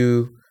give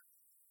you,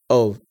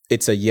 oh,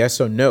 it's a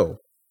yes or no,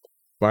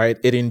 right?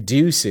 It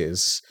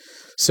induces.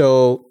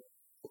 So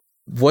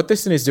what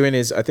this thing is doing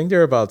is, I think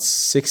there are about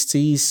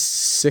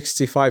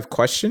 65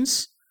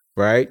 questions,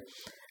 right?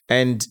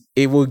 And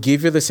it will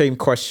give you the same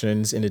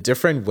questions in a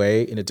different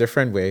way,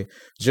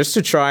 just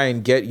to try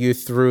and get you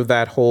through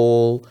that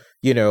whole,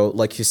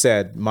 like you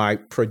said, my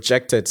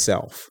projected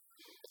self.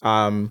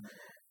 And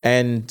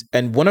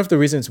one of the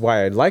reasons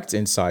why I liked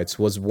Insights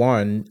was,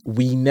 one,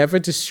 we never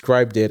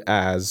described it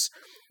as,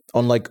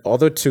 unlike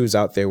other tools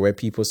out there where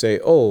people say,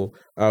 oh,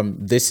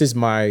 this is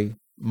my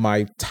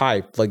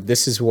type, like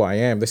this is who I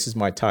am, this is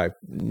my type.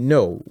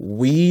 No,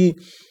 we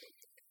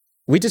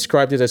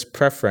described it as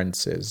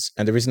preferences.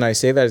 And the reason I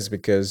say that is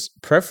because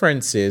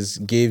preferences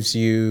gives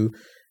you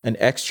an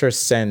extra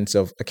sense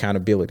of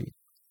accountability,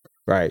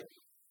 right?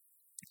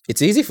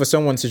 It's easy for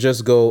someone to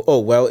just go, oh,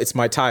 well, it's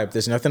my type,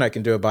 there's nothing I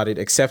can do about it,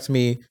 accept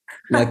me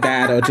like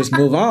that, or just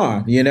move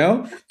on,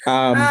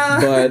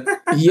 But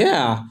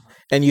yeah.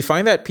 And you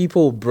find that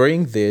people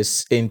bring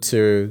this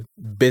into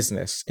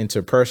business,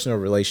 into personal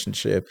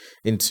relationship,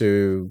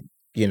 into,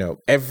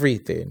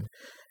 everything.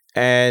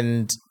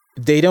 And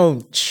they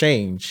don't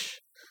change.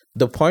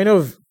 The point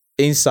of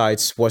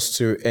Insights was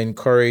to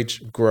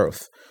encourage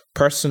growth,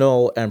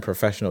 personal and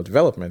professional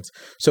development.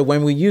 So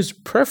when we use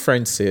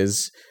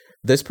preferences,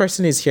 this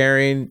person is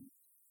hearing,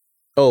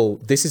 oh,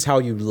 this is how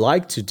you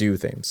like to do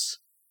things,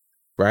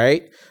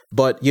 right?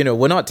 But,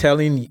 we're not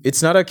telling,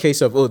 it's not a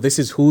case of, oh, this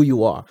is who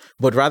you are,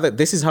 but rather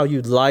this is how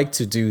you'd like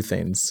to do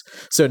things.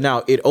 So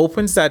now it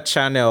opens that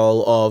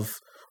channel of,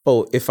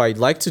 oh, if I'd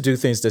like to do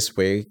things this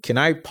way, can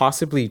I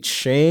possibly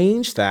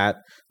change that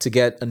to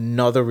get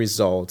another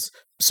result?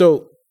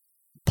 So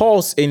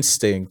Pulse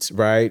Instinct,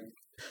 right?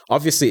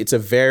 Obviously, it's a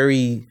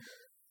very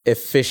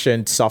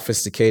efficient,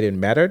 sophisticated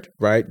method,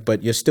 right?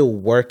 But you're still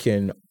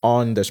working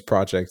on this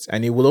project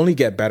and it will only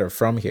get better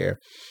from here.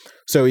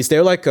 So is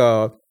there like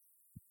a,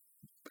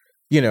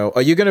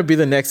 are you going to be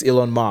the next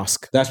Elon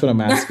Musk? That's what I'm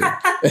asking.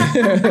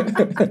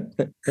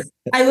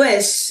 I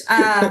wish.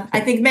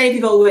 I think many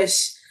people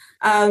wish.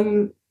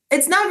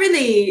 It's not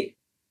really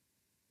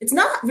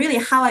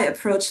how I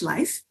approach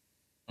life.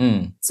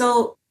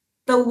 So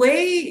the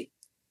way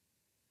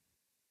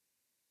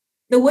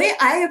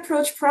I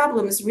approach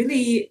problems,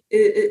 really,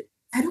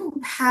 I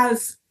don't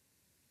have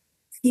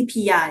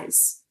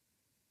KPIs.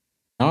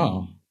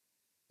 Oh,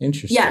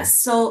 interesting.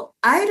 Yes, so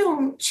I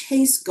don't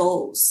chase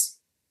goals.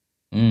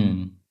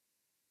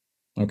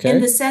 Okay.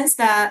 In the sense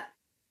that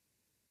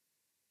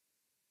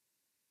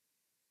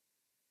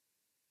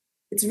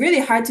it's really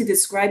hard to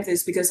describe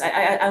this because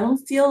I don't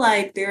feel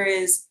like there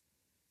is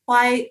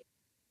quite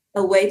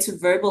a way to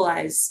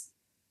verbalize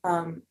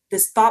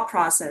this thought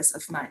process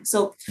of mine.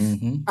 So, so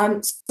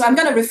I'm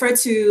going to refer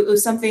to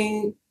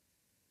something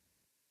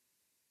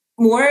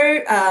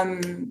more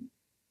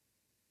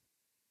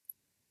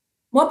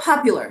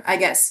popular, I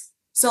guess.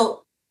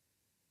 So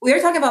we are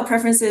talking about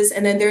preferences,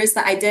 and then there is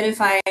the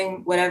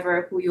identifying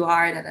whatever who you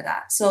are,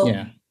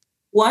 So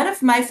one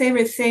of my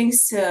favorite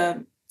things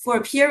for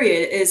a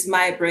period is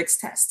my Briggs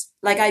test.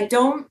 Like, I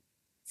don't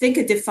think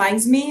it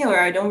defines me, or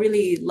I don't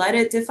really let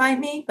it define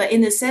me, but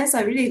in a sense,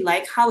 I really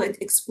like how it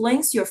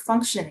explains your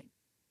functioning.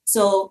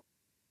 So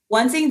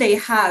one thing they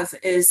have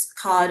is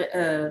called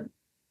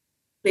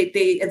they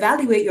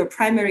evaluate your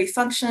primary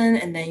function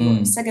and then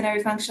your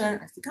secondary function.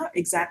 I forgot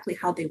exactly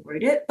how they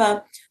word it,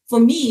 but for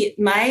me,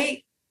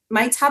 my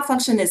top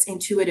function is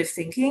intuitive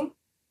thinking.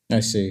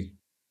 I see.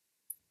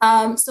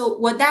 So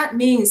what that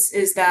means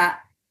is that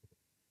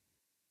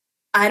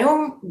I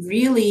don't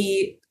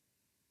really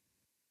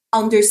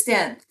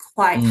understand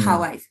quite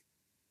how I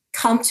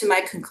come to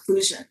my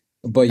conclusion.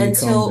 But you come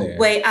until there.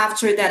 way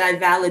after that I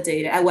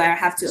validate it, where I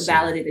have I to see.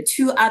 validate it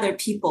to other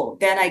people.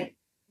 Then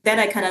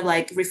I kind of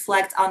like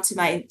reflect onto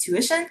my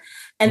intuition,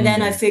 and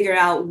then I figure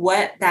out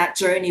what that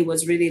journey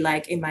was really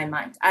like in my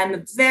mind. I'm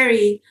a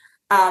very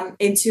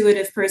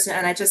intuitive person,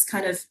 and I just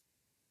kind of,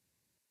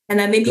 and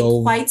I may be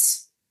Go. quite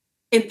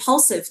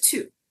impulsive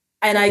too,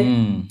 and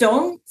I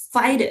don't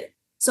fight it.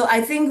 So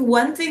I think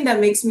one thing that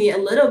makes me a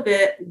little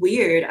bit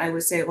weird, I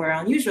would say, or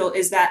unusual,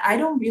 is that I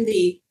don't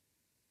really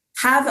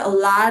have a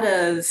lot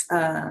of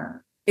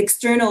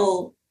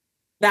external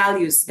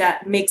values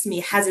that makes me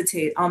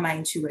hesitate on my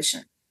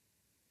intuition.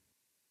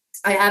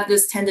 I have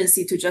this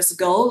tendency to just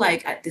go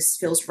like, this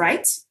feels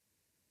right,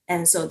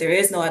 and so there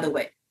is no other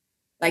way.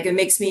 Like, it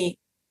makes me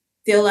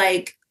feel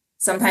like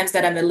sometimes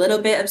that I'm a little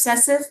bit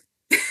obsessive,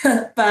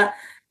 but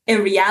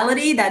in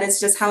reality, that is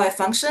just how I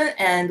function.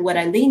 And when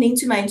I lean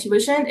into my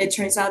intuition, it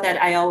turns out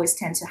that I always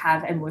tend to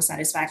have a more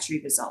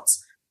satisfactory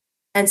results.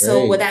 And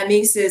so what Great. that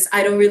means is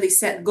I don't really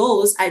set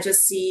goals. I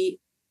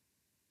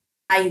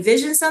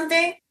envision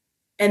something,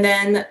 and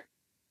then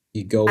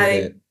You go with I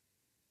it.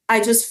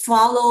 I just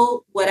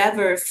follow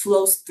whatever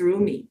flows through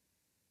me.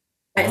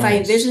 If I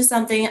Nice. envision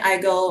something, I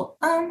go,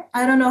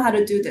 I don't know how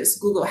to do this.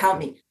 Google, help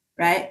me,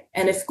 right?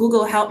 And if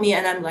Google help me,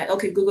 and I'm like,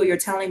 okay, Google, you're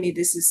telling me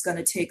this is going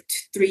to take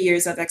 3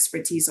 years of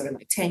expertise or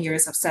like 10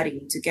 years of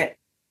studying to get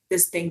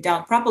this thing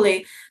done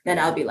properly, then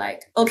I'll be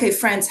like, okay,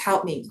 friends,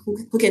 help me.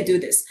 Who can do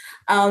this?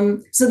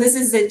 So this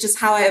is just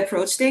how I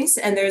approach things.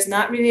 And there's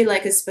not really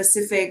like a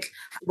specific,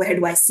 where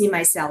do I see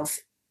myself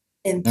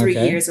in 3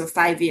 years Okay. or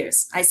 5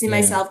 years? I see Yeah.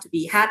 myself to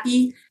be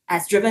happy,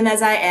 as driven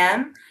as I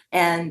am,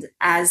 and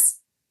as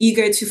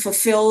eager to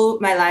fulfill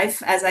my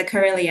life as I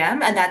currently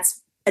am. And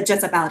that's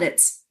just about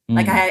it.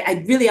 Like,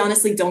 I really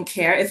honestly don't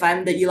care if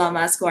I'm the Elon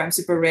Musk or I'm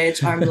super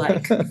rich or I'm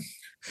like,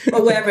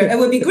 or whatever. It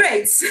would be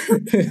great.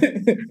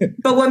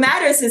 But what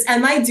matters is,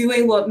 am I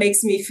doing what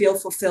makes me feel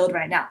fulfilled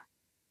right now?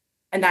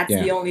 And that's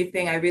Yeah. the only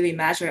thing I really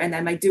measure. And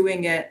am I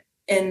doing it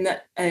in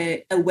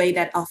a way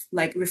that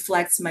like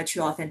reflects my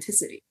true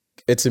authenticity?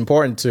 It's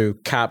important to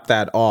cap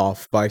that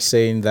off by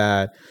saying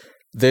that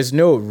there's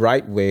no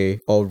right way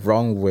or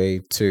wrong way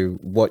to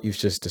what you've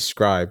just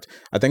described.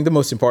 I think the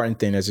most important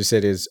thing, as you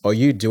said, is, are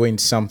you doing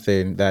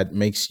something that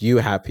makes you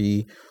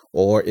happy,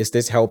 or is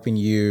this helping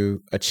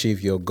you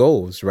achieve your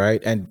goals,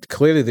 right? And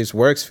clearly this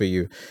works for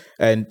you.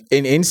 And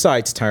in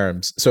insights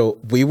terms,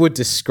 so we would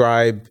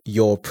describe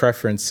your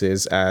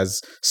preferences as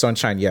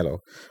sunshine yellow,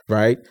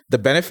 right? The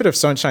benefit of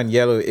sunshine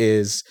yellow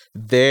is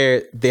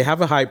they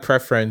have a high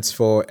preference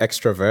for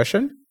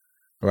extroversion,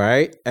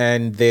 right?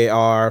 And they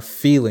are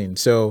feeling.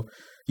 So,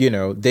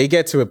 they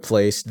get to a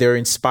place, they're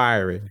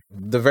inspiring.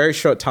 The very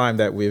short time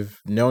that we've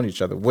known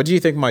each other, what do you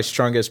think my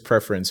strongest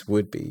preference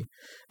would be?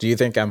 Do you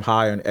think I'm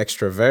high on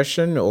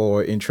extroversion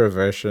or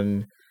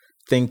introversion,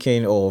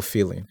 thinking or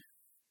feeling?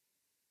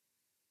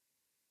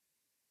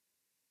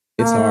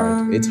 It's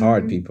hard. It's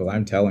hard, people.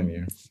 I'm telling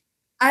you.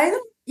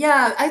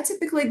 Yeah, I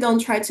typically don't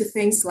try to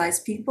think slice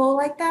people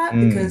like that,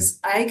 because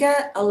I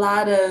get a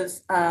lot of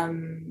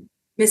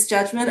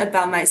misjudgment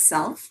about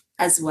myself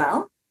as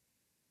well.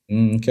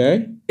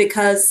 Okay.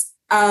 Because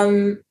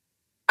I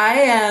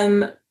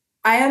am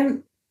I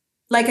am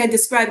like I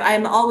described,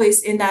 I'm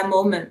always in that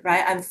moment,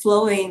 right? I'm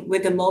flowing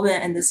with the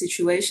moment and the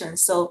situation.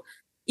 So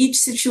each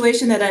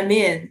situation that I'm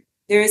in,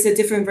 there is a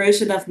different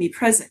version of me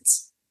present.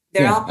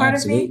 They're Yeah, all part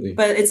of me, absolutely.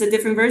 but it's a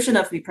different version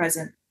of me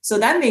present. So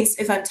that means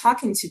if I'm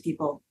talking to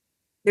people,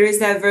 there is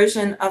that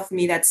version of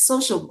me that's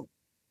sociable,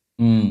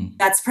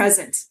 that's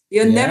present.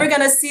 You're never Yeah.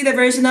 going to see the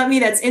version of me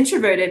that's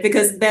introverted,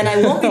 because then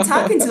I won't be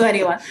talking to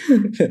anyone,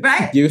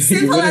 right? You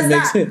Simple wouldn't as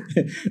mix that.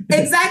 it.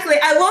 Exactly.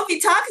 I won't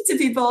be talking to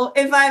people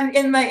if I'm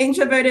in my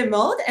introverted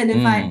mode. And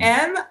if I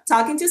am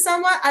talking to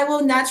someone, I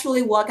will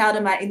naturally walk out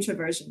of my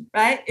introversion,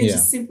 right? It's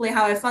just simply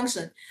how I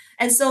function.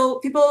 And so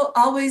people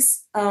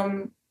always,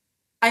 I'm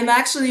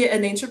actually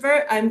an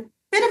introvert. I'm a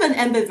bit of an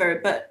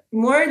ambivert, but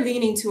more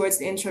leaning towards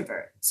the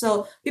introvert.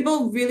 So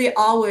people really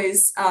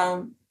always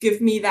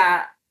give me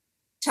that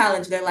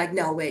challenge. They're like,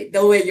 no way,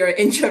 you're an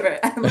introvert.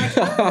 I'm like,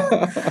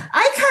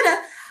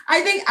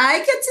 I think I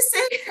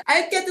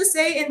get to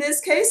say in this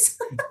case.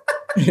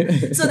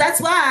 So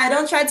that's why I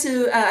don't try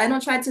to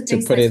To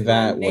think put like it people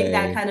that and make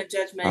that way. kind of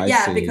judgment. I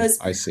Yeah, see. because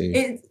I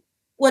see.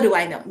 what do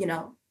I know?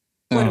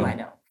 What do I Um,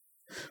 know?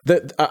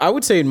 I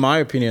would say, in my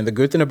opinion, the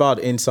good thing about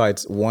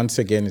insights, once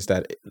again, is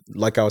that,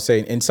 like I was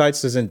saying,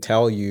 insights doesn't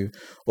tell you,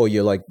 oh,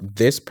 you're like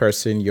this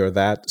person, you're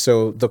that.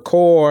 So the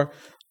core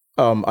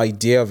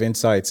idea of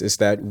insights is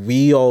that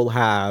we all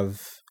have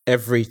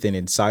everything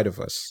inside of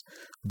us.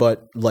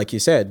 But like you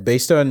said,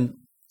 based on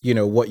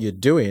what you're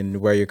doing,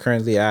 where you're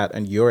currently at,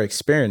 and your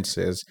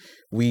experiences,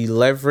 we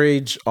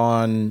leverage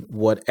on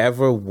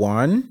whatever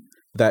one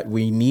that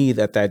we need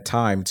at that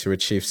time to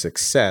achieve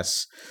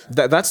success.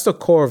 That's the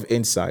core of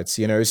insights.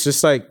 It's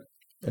just like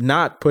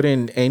not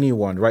putting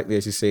anyone, rightly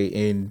as you say,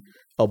 in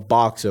a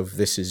box of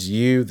this is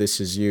you,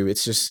 this is you.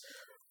 It's just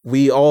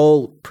we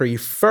all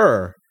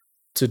prefer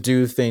to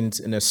do things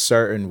in a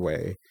certain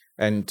way.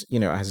 And,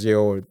 as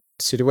you're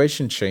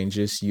situation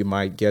changes, you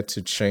might get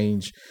to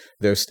change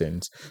those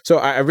things. So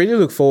I really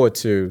look forward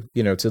to,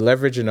 to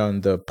leveraging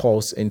on the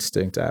Pulse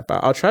Instinct app.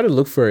 I'll try to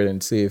look for it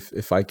and see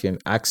if I can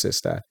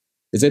access that.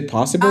 Is it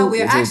possible?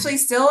 We're Is it? actually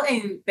still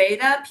in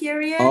beta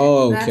period.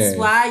 Oh, That's okay.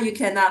 why you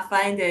cannot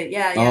find it.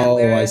 Yeah, Oh,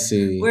 I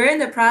see. we're in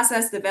the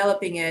process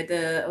developing it.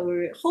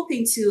 We're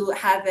hoping to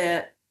have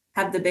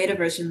the beta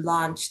version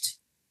launched,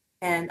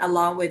 and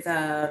along with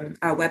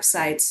our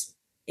website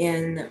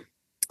in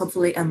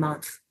hopefully a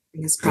month.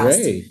 Fingers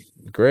crossed.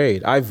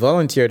 Great. I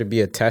volunteer to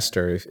be a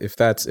tester if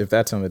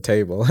that's on the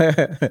table.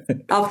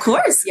 Of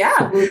course,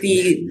 yeah,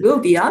 we'll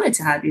be honored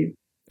to have you.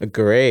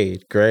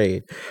 Great.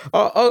 Okay.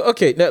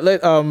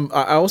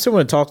 I also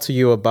want to talk to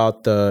you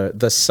about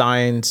the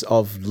science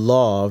of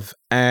love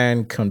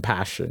and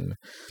compassion.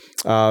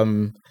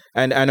 And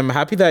I'm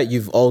happy that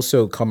you've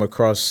also come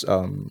across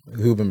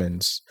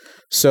Hubermans.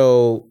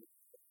 So,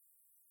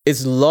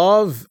 is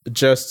love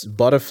just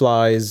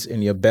butterflies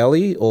in your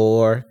belly,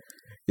 or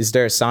is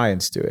there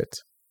science to it?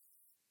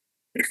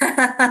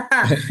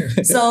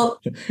 So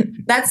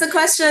that's a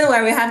question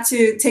where we have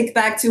to take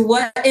back to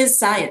what is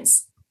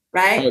science,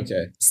 right?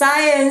 Okay.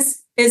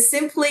 Science is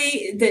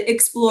simply the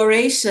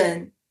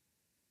exploration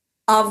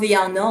of the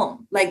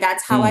unknown. Like,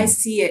 that's how I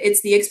see it.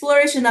 It's the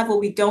exploration of what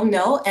we don't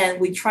know,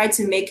 and we try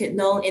to make it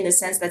known in a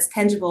sense that's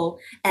tangible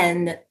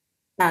and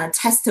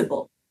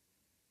testable.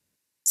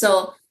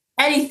 So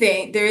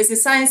there is a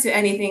science to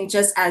anything,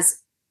 just as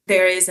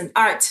there is an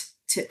art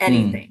to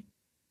anything.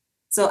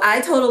 So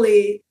I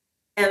totally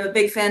am a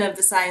big fan of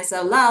the science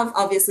of love,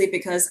 obviously,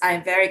 because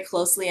I'm very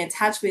closely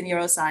attached with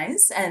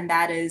neuroscience. And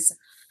that is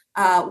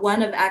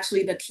one of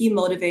actually the key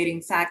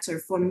motivating factor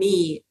for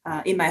me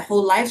in my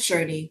whole life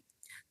journey,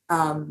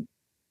 in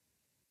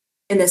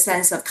the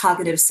sense of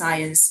cognitive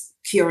science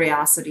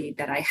curiosity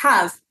that I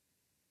have.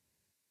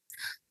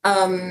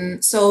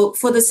 So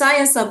for the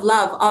science of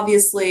love,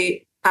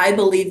 obviously, I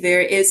believe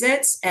there is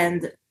it.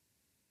 And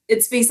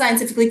it's been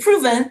scientifically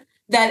proven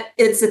that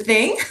it's a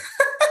thing.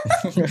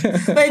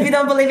 But if you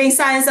don't believe in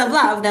science of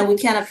love, then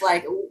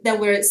then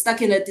we're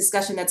stuck in a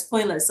discussion that's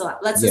pointless. So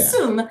let's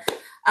assume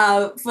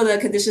for the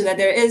condition that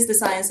there is the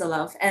science of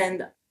love.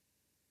 And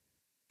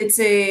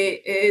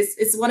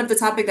it's one of the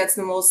topics that's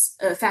the most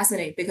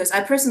fascinating, because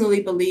I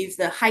personally believe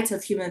the height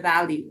of human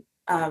value,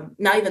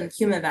 not even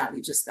human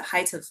value, just the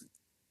height of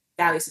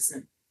value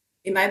system,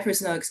 in my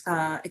personal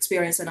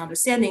experience and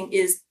understanding,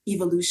 is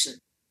evolution.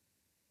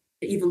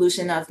 The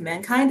evolution of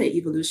mankind, the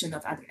evolution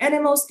of other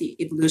animals, the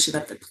evolution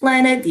of the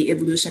planet, the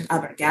evolution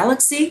of our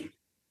galaxy.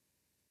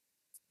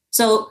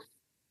 So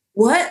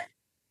what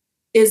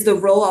is the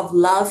role of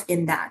love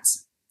in that?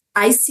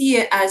 I see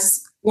it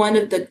as one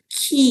of the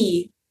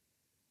key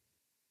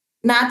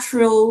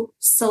natural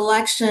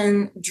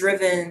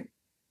selection-driven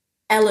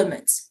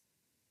elements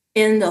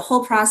in the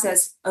whole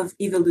process of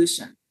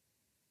evolution,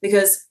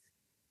 because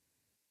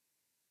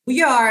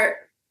we are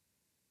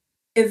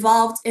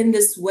evolved in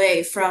this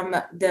way from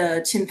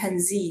the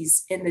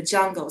chimpanzees in the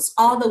jungles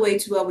all the way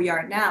to where we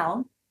are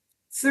now,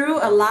 through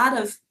a lot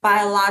of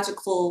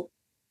biological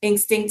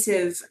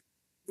instinctive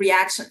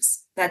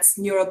reactions. That's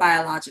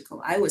neurobiological,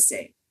 I would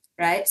say,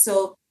 right?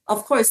 So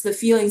of course, the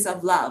feelings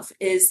of love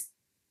is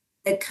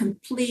a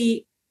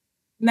complete,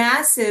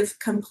 massive,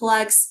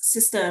 complex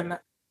system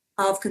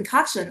of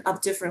concoction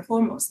of different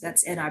hormones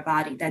that's in our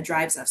body that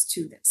drives us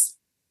to this.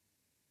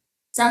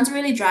 Sounds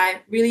really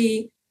dry,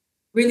 really,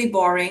 really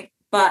boring,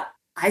 but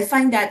I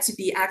find that to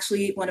be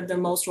actually one of the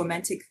most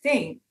romantic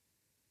things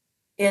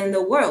in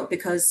the world,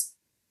 because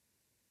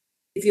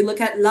if you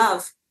look at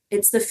love,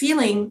 it's the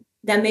feeling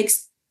that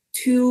makes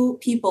two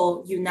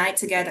people unite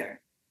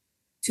together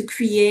to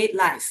create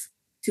life,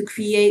 to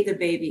create the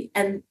baby.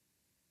 And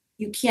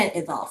you can't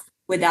evolve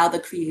without the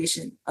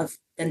creation of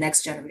the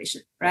next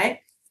generation, right?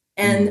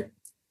 And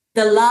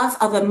the love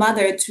of a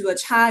mother to a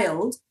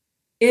child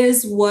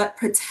is what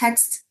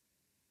protects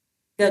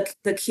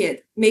the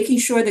kid, making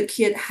sure the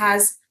kid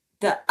has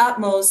the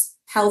utmost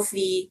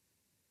healthy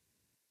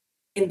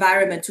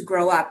environment to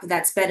grow up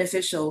that's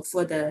beneficial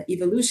for the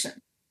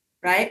evolution,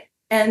 right?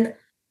 And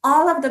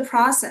all of the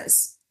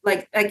process,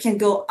 like, I can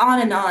go on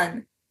and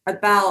on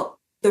about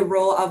the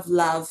role of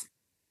love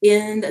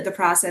in the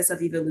process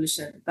of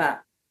evolution,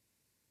 but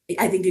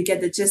I think you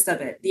get the gist of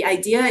it. The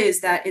idea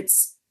is that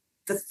it's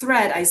the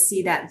thread I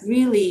see that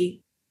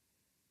really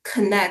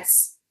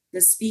connects the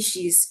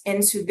species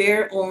into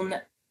their own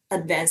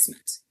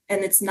advancement.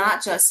 And it's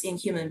not just in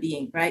human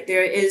being, right?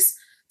 There is,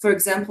 for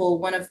example,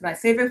 one of my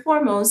favorite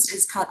hormones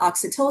is called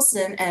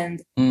oxytocin,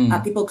 and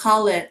people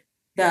call it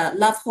the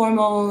love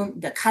hormone,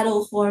 the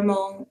cuddle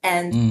hormone.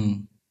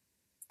 And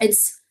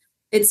it's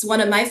one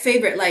of my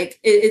favorite. Like,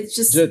 it's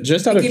just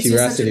out of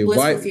curiosity,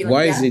 why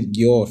is it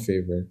your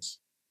favorite?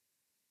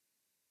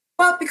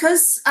 Well,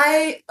 because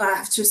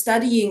after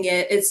studying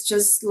it, it's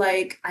just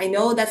like, I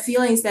know that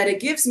feelings that it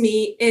gives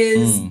me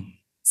is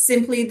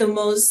simply the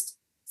most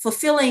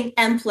fulfilling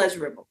and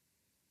pleasurable.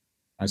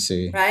 I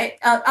see. Right?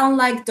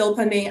 Unlike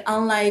dopamine,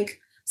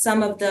 unlike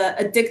some of the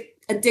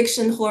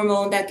addiction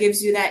hormone that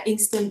gives you that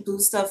instant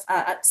boost of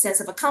a sense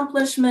of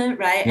accomplishment,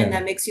 right? And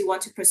that makes you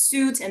want to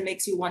pursue and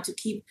makes you want to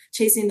keep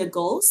chasing the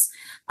goals.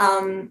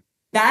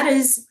 That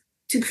is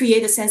to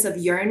create a sense of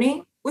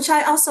yearning, which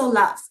I also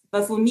love.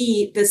 But for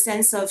me, the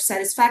sense of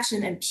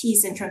satisfaction and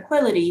peace and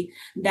tranquility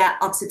that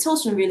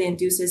oxytocin really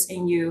induces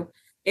in you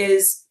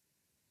is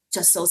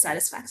just so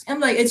satisfying. I'm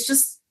like, it's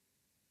just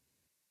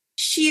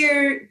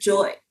sheer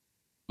joy.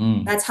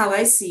 That's how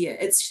I see it.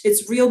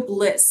 It's real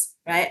bliss,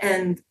 right?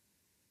 And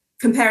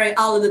comparing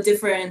all of the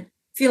different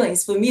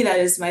feelings, for me, that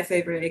is my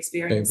favorite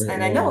experience.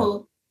 I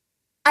know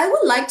I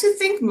would like to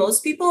think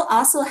most people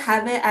also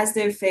have it as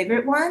their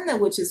favorite one,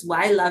 which is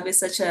why love is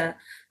such a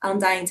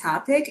undying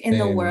topic in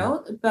the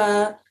world.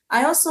 But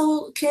I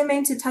also came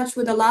into touch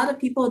with a lot of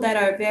people that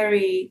are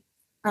very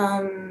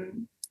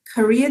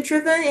career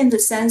driven, in the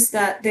sense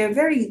that they're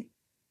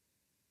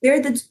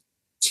the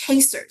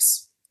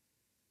chasers.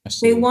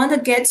 They want to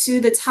get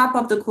to the top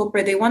of the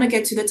corporate. They want to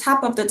get to the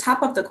top of the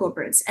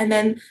corporates. And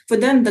then for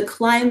them, the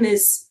climb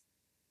is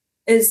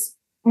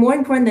more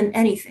important than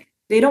anything.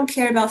 They don't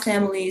care about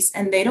families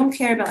and they don't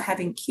care about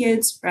having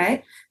kids,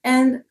 right?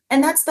 And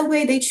that's the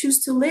way they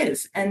choose to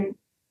live. And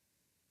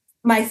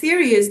my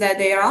theory is that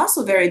they are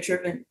also very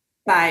driven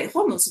by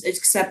hormones,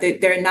 except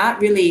that they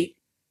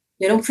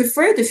don't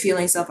prefer the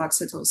feelings of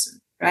oxytocin,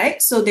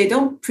 right? So they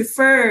don't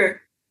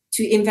prefer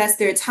to invest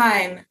their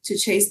time to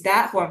chase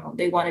that hormone.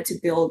 They wanted to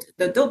build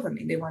the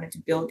dopamine. They wanted to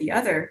build the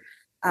other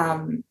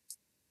kind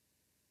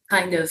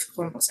of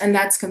hormones. And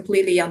that's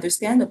completely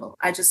understandable.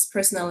 I just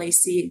personally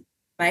see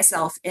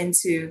myself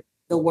into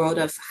the world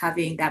of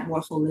having that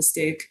more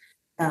holistic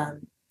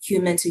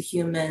human to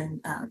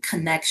human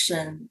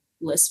connection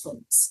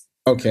blissfulness.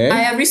 Okay. I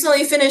have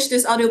recently finished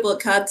this audiobook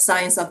called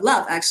Science of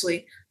Love,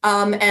 actually.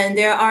 And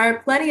there are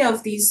plenty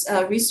of these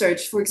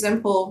research. For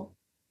example,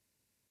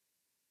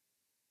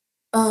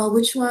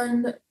 which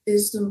one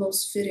is the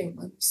most fitting?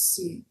 Let me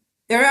see.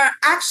 There are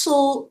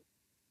actual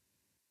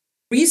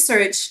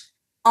research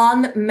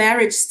on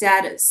marriage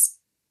status,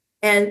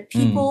 and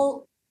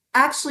people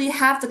actually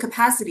have the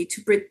capacity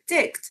to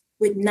predict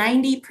with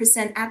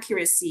 90%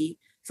 accuracy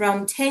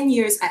from 10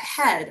 years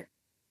ahead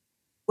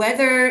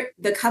whether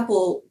the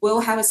couple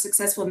will have a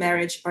successful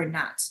marriage or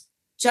not.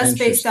 Just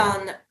based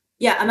on,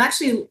 I'm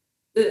actually,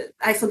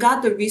 I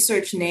forgot the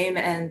research name,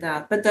 and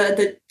but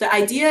the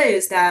idea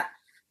is that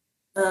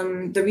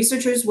the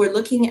researchers were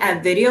looking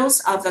at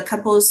videos of the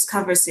couple's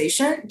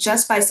conversation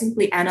just by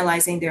simply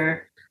analyzing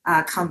their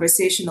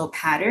conversational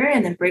pattern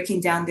and then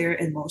breaking down their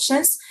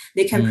emotions.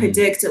 They can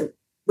predict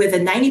with a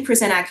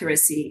 90%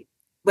 accuracy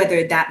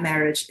whether that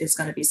marriage is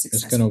going to be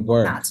successful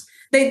or not.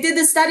 They did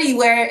a study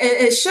where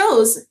it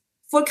shows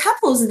for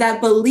couples that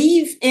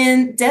believe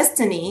in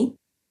destiny,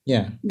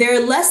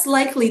 they're less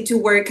likely to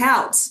work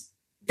out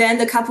than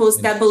the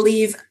couples that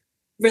believe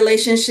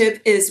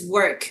relationship is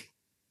work.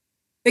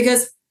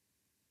 Because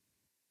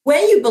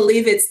when you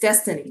believe it's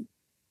destiny,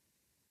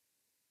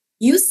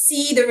 you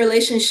see the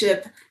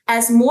relationship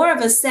as more of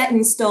a set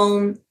in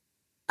stone,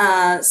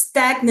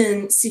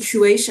 stagnant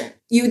situation.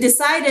 You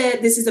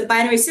decided this is a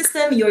binary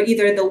system. You're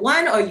either the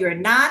one or you're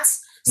not.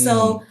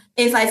 So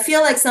if I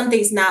feel like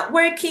something's not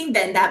working,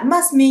 then that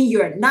must mean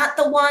you're not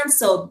the one.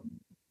 So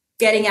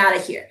getting out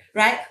of here,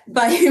 right?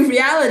 But in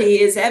reality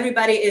is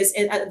everybody is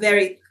in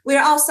a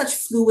we're all such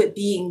fluid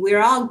being.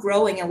 We're all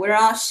growing and we're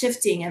all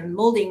shifting and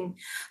molding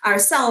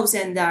ourselves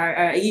and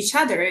each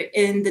other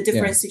in the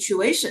different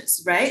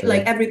situations, right? Sure.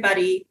 Like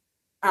everybody,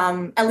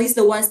 at least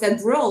the ones that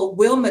grow,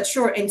 will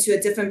mature into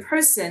a different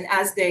person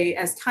as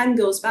time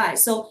goes by.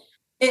 So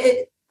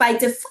by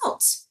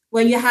default,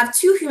 when you have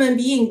two human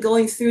beings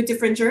going through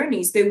different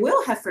journeys, they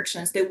will have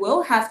frictions. They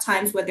will have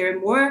times where they're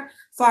more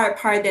far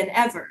apart than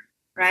ever,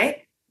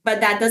 right? But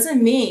that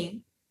doesn't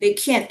mean they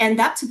can't end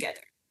up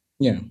together.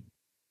 Yeah.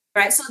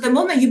 Right. So the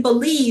moment you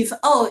believe,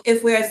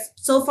 if we're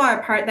so far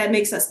apart, that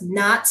makes us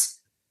not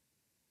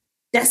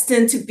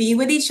destined to be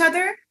with each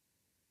other,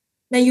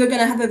 then you're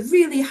going to have a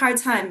really hard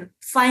time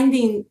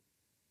finding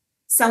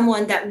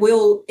someone that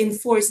will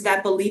enforce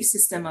that belief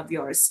system of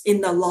yours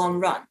in the long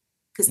run.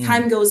 Because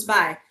time goes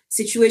by,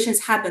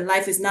 situations happen.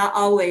 Life is not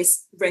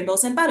always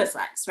rainbows and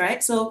butterflies,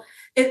 right? So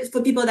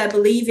for people that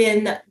believe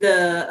in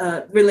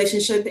the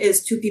relationship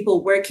is two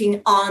people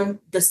working on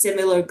the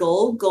similar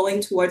goal, going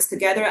towards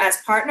together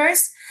as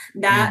partners,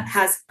 that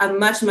has a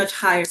much, much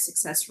higher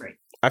success rate.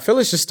 I feel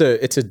it's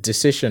a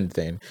decision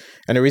thing.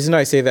 And the reason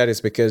I say that is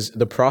because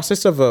the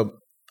process of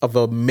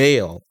a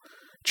male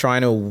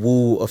trying to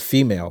woo a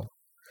female,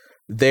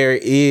 there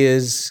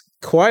is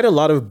quite a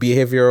lot of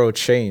behavioral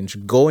change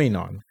going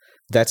on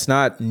that's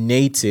not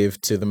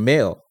native to the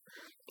male.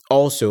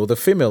 Also the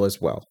female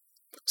as well.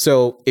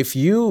 So if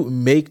you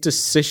make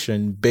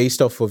decision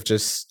based off of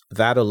just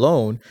that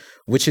alone,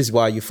 which is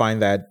why you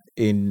find that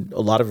in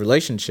a lot of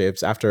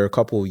relationships after a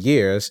couple of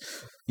years,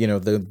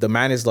 the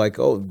man is like,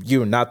 oh,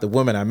 you're not the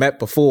woman I met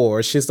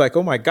before. She's like,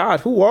 oh my God,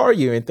 who are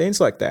you? And things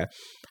like that.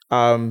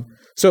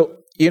 So,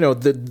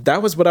 that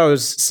was what I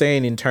was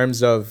saying in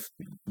terms of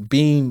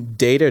being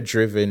data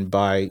driven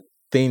by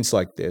things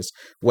like this.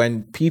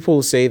 When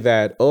people say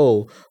that,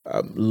 oh,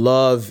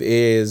 love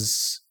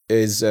is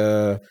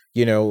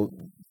you know,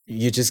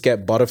 you just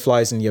get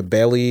butterflies in your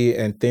belly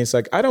and things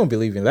like, I don't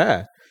believe in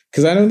that,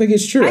 because I don't think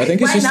it's true. I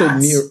think it's why just not?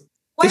 it's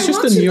Why just a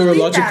won't you believe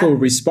neurological that?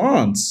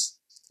 response.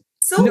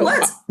 So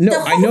what? No, The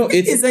I whole know thing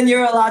it's is a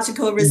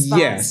neurological response.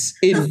 yes,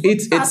 The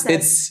whole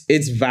process.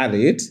 it's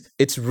valid.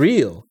 It's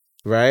real,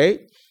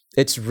 right?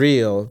 It's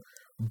real,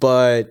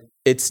 but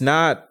it's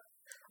not.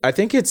 I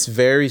think it's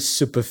very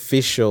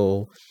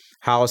superficial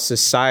how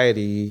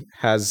society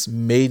has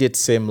made it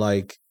seem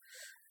like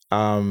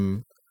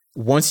um,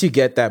 once you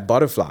get that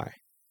butterfly,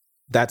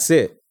 that's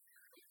it.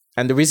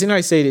 And the reason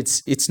I say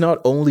it's not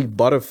only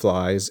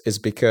butterflies is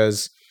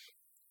because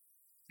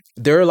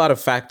there are a lot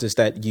of factors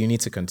that you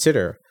need to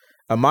consider.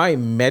 Am I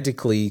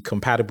medically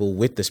compatible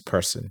with this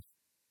person?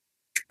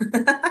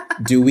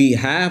 Do we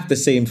have the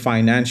same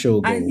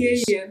financial I hear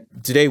goals? you.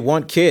 Do they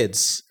want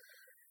kids?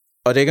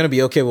 Are they going to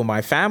be okay with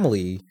my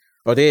family?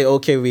 Are they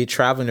okay with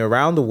traveling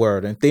around the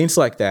world and things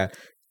like that?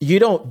 You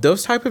don't,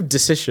 those type of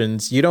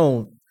decisions, you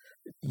know,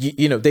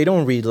 they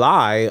don't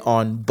rely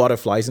on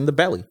butterflies in the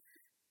belly.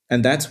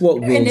 And that's what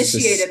They're will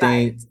initiated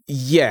by sustain. it.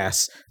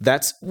 Yes,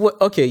 that's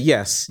what. Okay,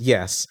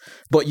 yes,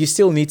 but you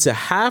still need to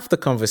have the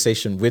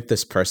conversation with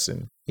this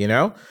person, you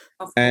know.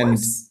 Of And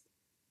course.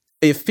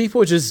 if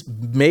people just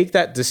make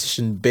that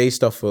decision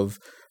based off of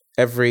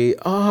every,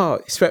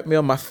 oh, he swept me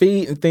on my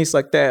feet and things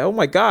like that. Oh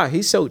my God,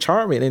 he's so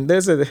charming. And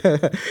there's a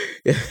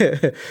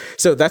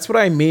so that's what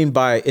I mean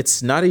by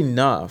it's not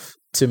enough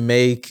to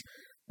make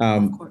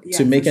Yeah, for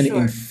an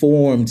sure.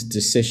 informed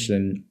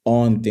decision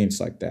on things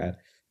like that.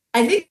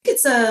 I think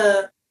it's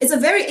a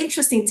very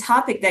interesting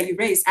topic that you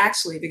raised,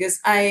 actually, because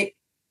I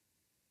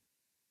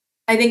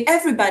think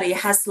everybody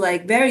has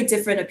like very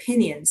different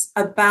opinions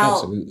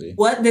about Absolutely.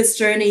 what this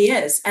journey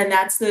is, and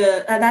that's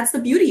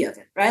the beauty of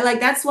it, right? Like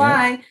that's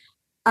why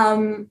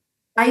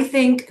I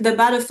think the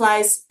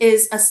butterflies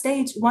is a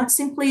stage,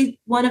 simply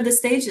one of the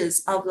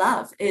stages of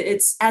love.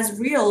 It's as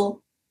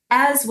real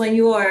as when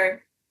you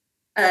are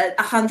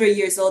 100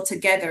 years old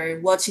together,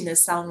 watching the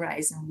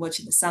sunrise and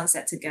watching the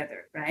sunset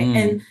together, right?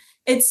 And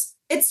it's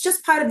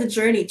just part of the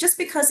journey. Just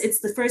because it's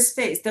the first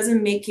phase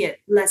doesn't make it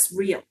less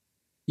real.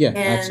 Yeah,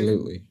 And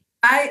absolutely.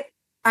 I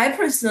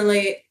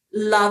personally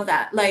love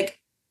that. Like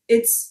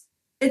it's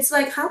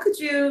like, how could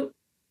you,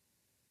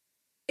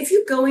 if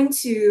you go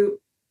into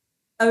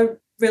a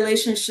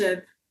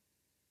relationship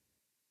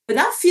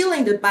without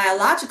feeling the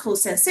biological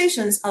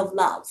sensations of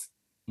love,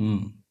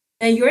 and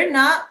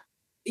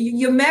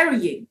you're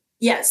marrying,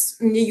 yes,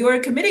 you're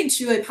committing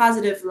to a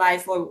positive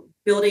life or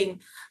building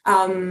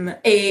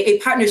a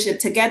partnership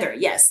together,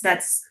 yes,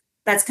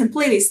 that's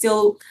completely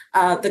still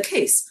the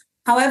case.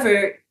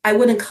 However, I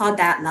wouldn't call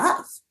that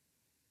love.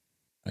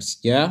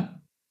 Yeah.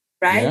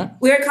 Right?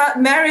 Yeah.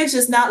 Marriage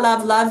is not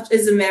love. Love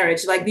is a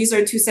marriage. Like these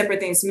are two separate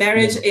things.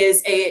 Marriage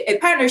is a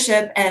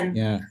partnership, and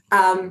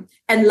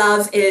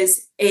love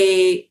is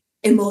a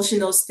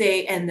emotional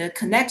state and a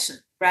connection,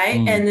 right?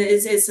 And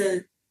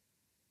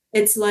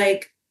it's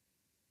like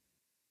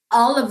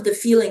all of the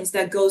feelings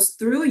that goes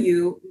through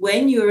you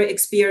when you're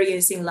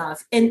experiencing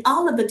love, and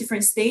all of the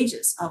different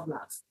stages of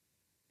love.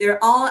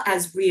 They're all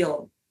as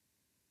real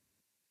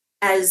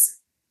as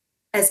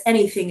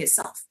anything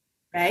itself,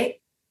 right?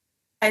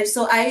 And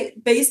so I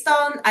used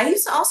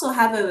to also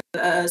have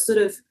a sort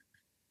of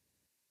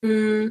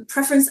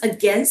preference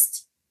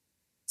against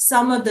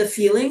some of the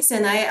feelings.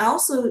 And I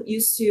also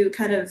used to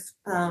kind of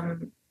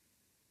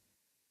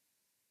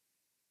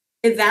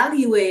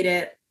evaluate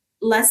it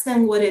less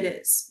than what it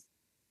is.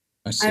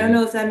 I don't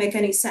know if that makes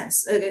any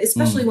sense,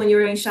 especially when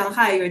you're in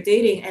Shanghai, you're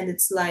dating, and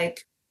it's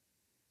like,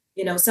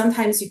 you know,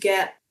 sometimes you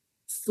get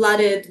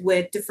flooded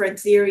with different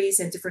theories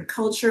and different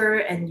culture,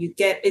 and it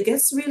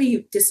gets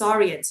really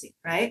disorienting,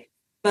 right?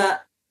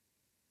 But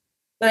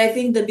I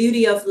think the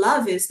beauty of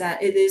love is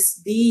that it is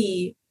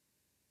the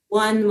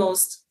one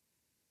most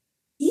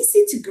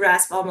easy to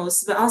grasp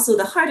almost, but also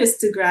the hardest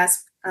to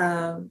grasp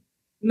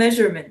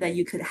measurement that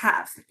you could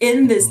have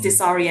in this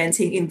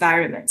disorienting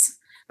environment,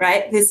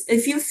 right? Because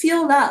if you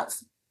feel love,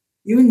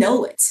 you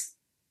know it,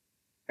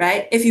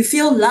 right? If you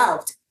feel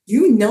loved,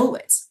 you know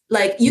it.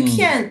 Like you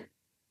can't,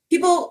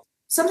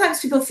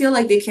 sometimes people feel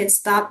like they can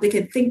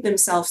think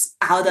themselves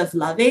out of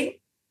loving.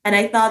 And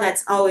I thought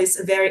that's always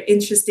a very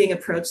interesting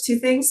approach to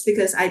things,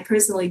 because I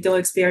personally don't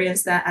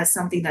experience that as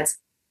something that's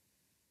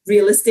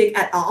realistic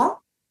at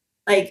all.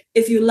 Like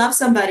if you love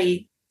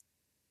somebody,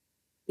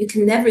 you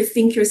can never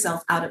think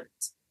yourself out of it.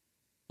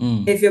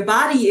 If your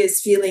body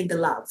is feeling the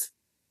love,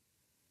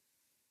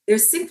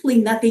 there's simply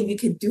nothing you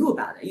can do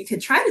about it. You can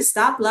try to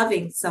stop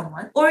loving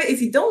someone, or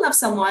if you don't love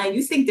someone and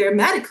you think they're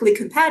medically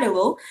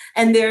compatible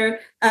and they're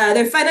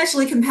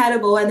financially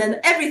compatible, and then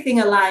everything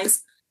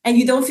aligns, and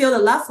you don't feel the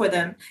love for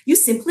them, you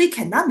simply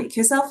cannot make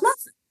yourself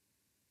love them.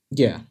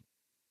 Yeah.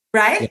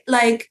 Right? Yeah.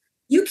 Like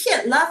you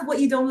can't love what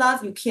you don't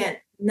love. You can't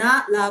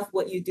not love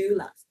what you do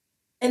love.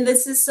 And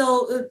this is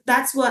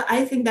that's what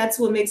I think, that's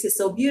what makes it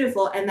so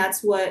beautiful. And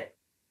that's what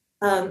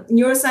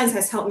neuroscience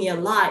has helped me a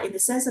lot, in the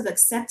sense of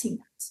accepting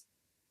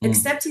that.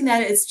 accepting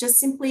that it's just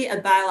simply a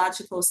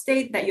biological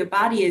state that your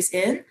body is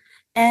in.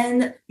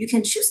 And you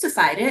can choose to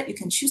fight it. You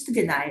can choose to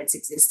deny its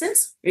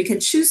existence, or you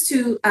can choose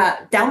to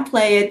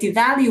downplay it,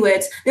 devalue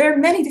it. There are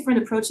many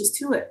different approaches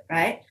to it,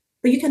 right?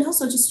 But you can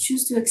also just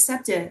choose to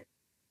accept it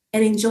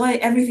and enjoy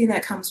everything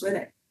that comes with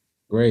it.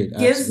 Great.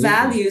 Give Absolutely.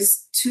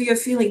 values to your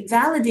feeling,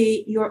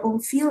 validate your own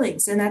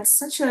feelings. And that's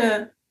such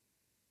a,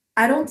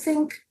 I don't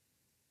think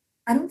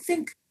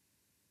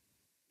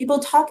people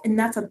talk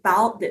enough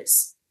about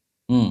this.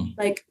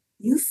 Like,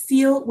 you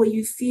feel what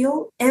you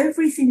feel,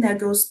 everything that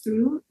goes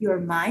through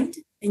your mind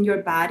and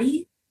your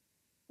body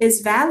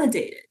is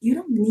validated. You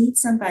don't need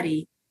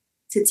somebody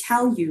to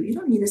tell you. You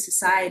don't need a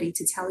society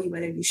to tell you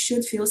whether you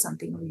should feel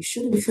something or you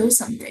shouldn't feel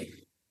something.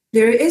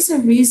 There is a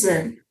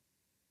reason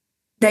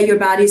that your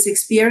body is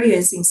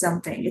experiencing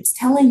something. It's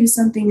telling you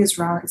something is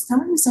wrong. It's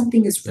telling you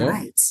something is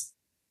right.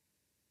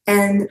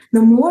 And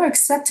the more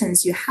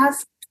acceptance you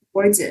have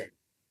towards it,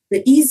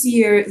 the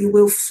easier you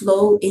will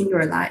flow in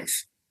your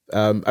life.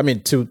 I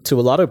mean, to a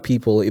lot of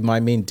people, it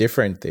might mean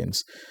different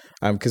things.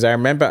 Because I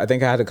remember, I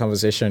think I had a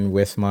conversation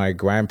with my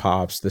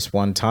grandpops this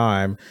one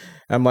time.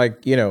 I'm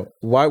like,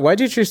 why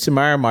did you choose to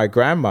marry my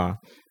grandma?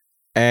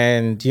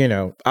 And,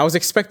 I was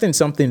expecting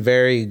something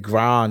very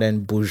grand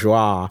and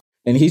bourgeois.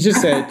 And he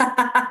just said,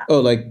 oh,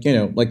 like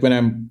when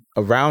I'm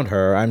around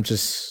her, I'm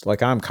just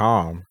like, I'm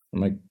calm.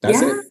 I'm like,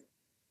 that's it.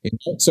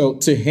 So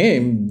to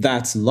him,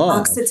 that's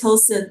love.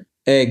 Oxytocin.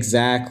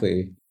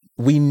 Exactly.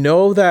 We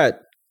know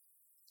that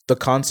the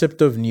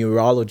concept of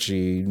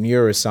neurology,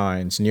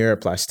 neuroscience,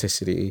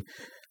 neuroplasticity,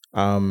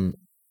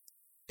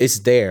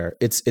 is there.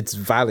 It's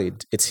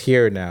valid. It's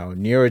here now.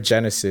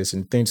 Neurogenesis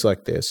and things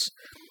like this.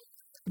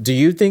 Do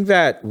you think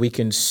that we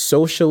can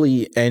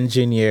socially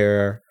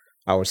engineer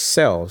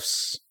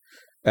ourselves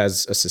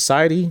as a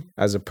society,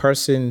 as a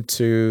person,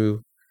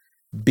 to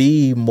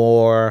be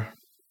more,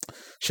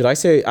 should I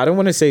say, I don't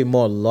want to say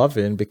more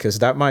loving, because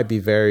that might be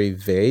very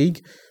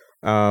vague.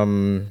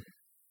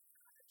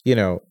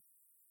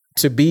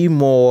 To be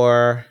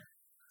more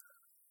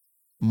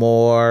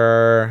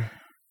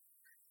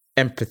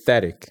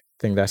empathetic. I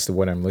think that's the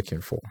word I'm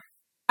looking for.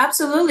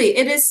 Absolutely.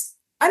 It is.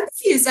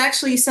 Empathy is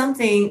actually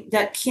something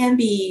that can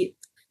be,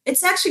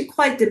 it's actually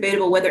quite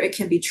debatable whether it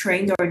can be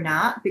trained or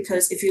not,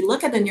 because if you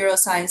look at the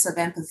neuroscience of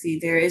empathy,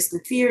 there is the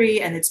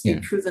theory, and it's been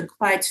proven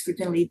quite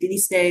frequently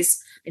these days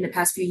in the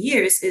past few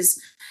years,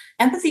 is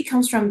empathy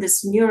comes from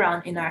this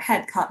neuron in our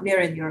head called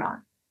mirror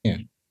neuron. Yeah.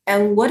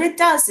 And what it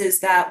does is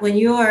that when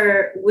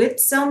you're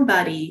with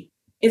somebody,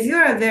 if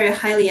you're a very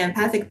highly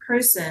empathic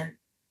person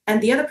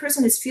and the other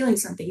person is feeling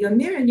something, your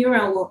mirror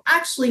neuron will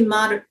actually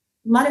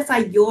modify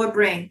your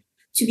brain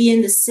to be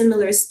in the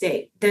similar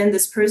state than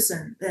this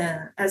person,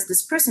 as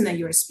this person that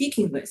you're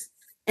speaking with.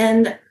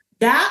 And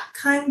that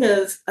kind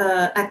of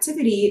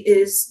activity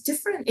is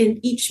different in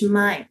each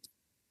mind.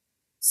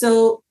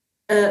 So,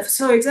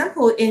 for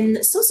example, in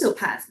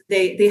sociopath,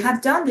 they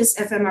have done this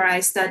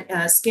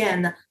fMRI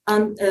scan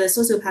on a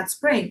sociopath's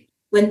brain.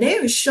 When they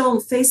are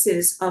shown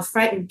faces of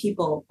frightened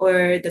people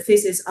or the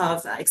faces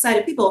of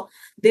excited people,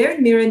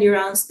 their mirror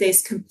neuron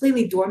stays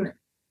completely dormant.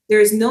 There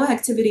is no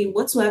activity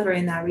whatsoever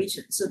in that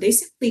region. So they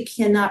simply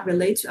cannot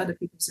relate to other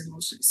people's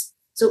emotions.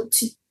 So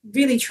to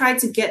really try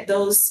to get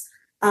those,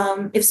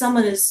 if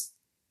someone is,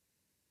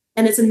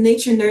 and it's a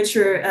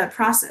nature-nurture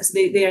process,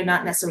 they are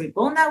not necessarily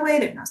born that way.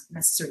 They're not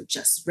necessarily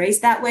just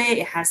raised that way.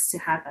 It has to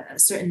have a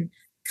certain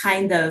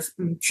kind of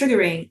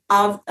triggering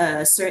of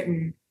a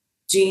certain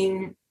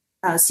gene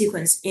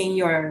sequence in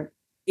your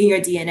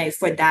DNA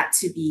for that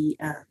to be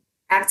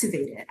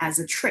activated as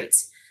a trait.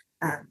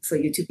 For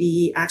you to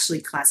be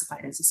actually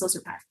classified as a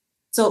sociopath.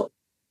 So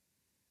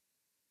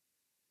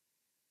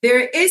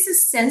there is a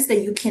sense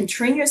that you can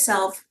train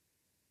yourself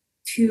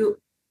to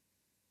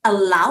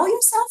allow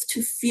yourself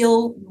to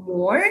feel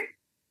more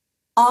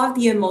of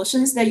the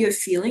emotions that you're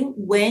feeling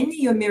when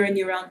your mirror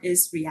neuron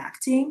is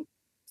reacting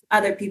to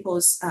other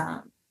people's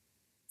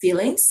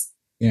feelings.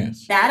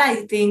 Yes. That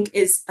I think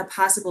is a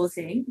possible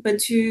thing, but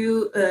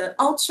to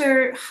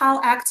alter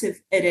how active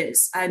it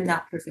is, I'm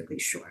not perfectly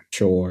sure.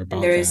 Sure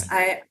about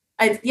that.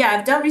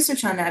 I've done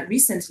research on that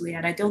recently,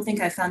 and I don't think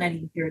I found any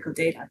empirical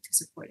data to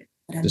support it.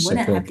 But I'm more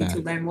than happy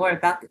to learn more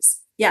about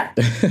this. Yeah.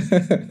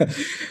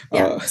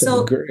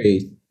 So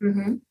great.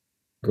 Mm-hmm.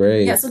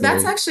 Great. Yeah. So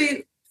that's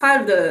actually part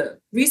of the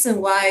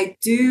reason why I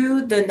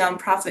do the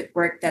nonprofit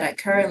work that I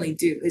currently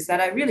do, is that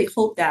I really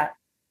hope that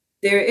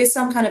there is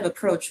some kind of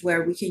approach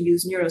where we can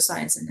use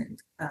neuroscience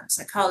and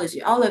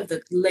psychology, all of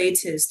the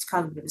latest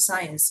cognitive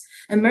science,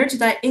 and merge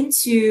that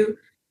into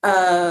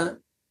a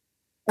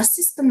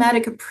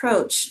systematic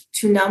approach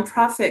to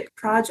nonprofit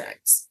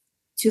projects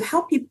to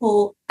help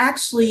people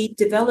actually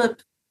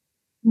develop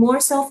more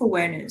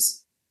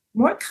self-awareness,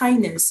 more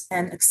kindness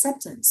and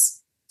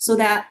acceptance, so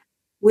that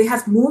we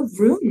have more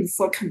room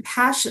for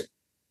compassion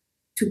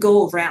to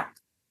go around.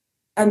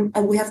 And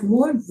we have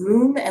more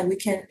room, and we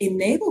can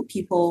enable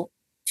people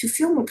to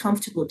feel more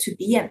comfortable to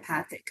be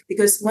empathic.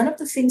 Because one of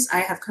the things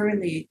I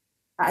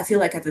feel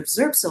like I've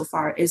observed so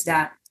far is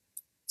that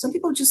some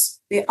people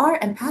they are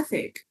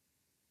empathic,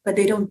 but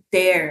they don't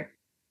dare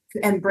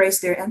to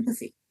embrace their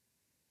empathy.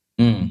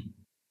 Mm.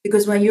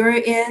 Because when you're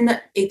in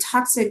a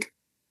toxic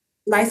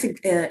life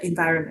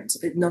environment,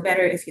 no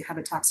matter if you have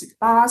a toxic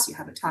boss, you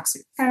have a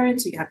toxic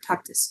parent, you have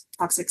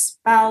toxic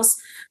spouse,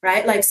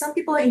 right? Like some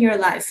people in your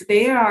life,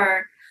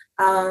 they're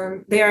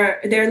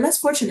less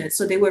fortunate,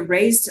 so they were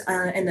raised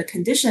in a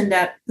condition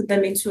that put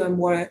them into a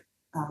more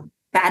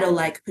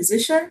battle-like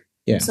position.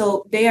 Yeah.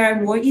 So they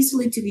are more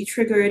easily to be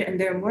triggered, and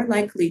they're more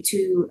likely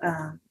to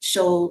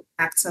show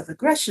acts of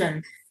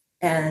aggression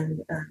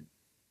and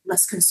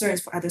less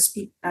concerns for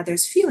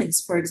others'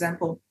 feelings, for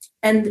example.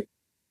 And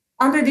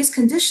under these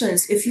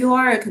conditions, if you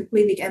are a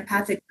completely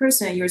empathic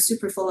person, you're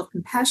super full of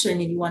compassion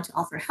and you want to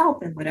offer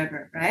help and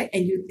whatever, right?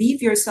 And you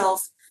leave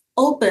yourself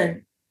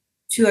open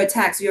to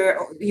attacks,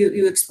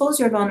 you expose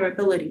your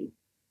vulnerability.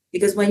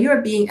 Because when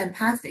you're being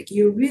empathic,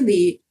 you're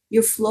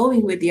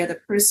flowing with the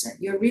other person.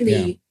 You're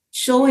really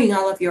showing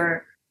all of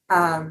your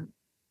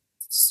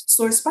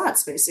sore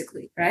spots,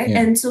 basically, right? Yeah.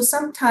 And so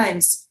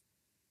sometimes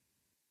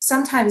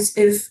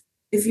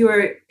if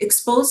you're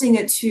exposing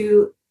it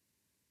to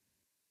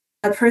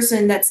a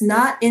person that's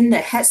not in the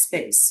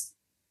headspace,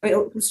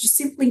 or who's just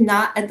simply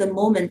not at the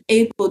moment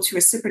able to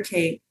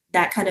reciprocate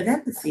that kind of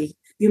empathy,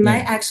 you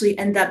might actually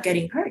end up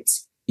getting hurt.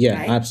 Yeah,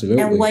 right?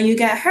 absolutely. And when you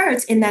get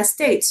hurt in that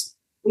state,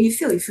 what you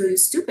feel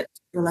stupid.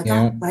 You're like,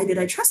 oh, why did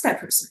I trust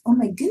that person? Oh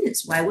my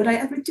goodness, why would I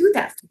ever do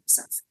that to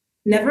myself?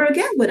 Never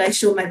again would I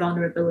show my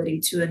vulnerability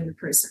to a new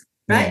person,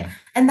 right? Yeah.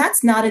 And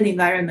that's not an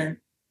environment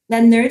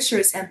that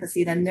nurtures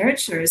empathy, that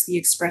nurtures the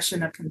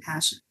expression of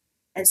compassion.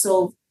 And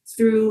so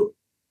through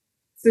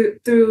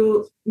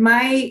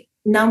my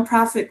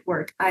nonprofit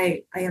work,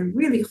 I am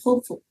really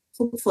hopeful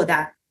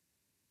that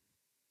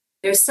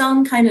there's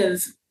some kind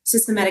of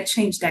systematic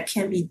change that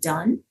can be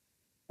done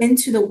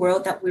into the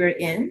world that we're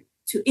in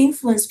to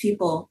influence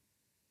people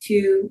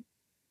to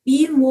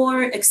be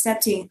more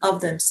accepting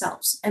of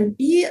themselves and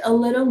be a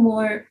little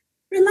more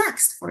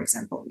relaxed, for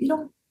example.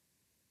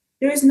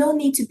 There is no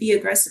need to be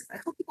aggressive. I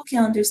hope people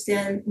can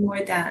understand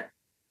more that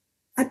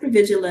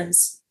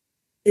hypervigilance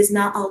is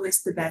not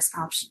always the best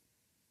option,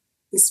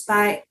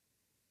 despite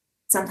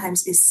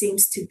sometimes it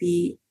seems to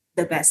be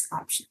the best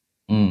option.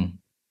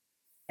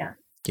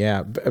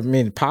 Yeah, I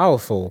mean,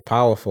 powerful.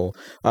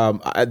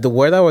 The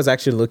word I was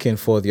actually looking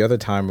for the other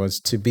time was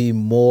to be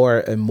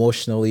more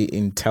emotionally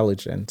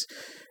intelligent.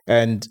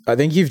 And I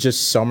think you've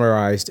just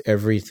summarized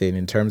everything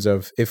in terms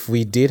of if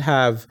we did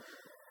have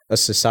a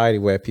society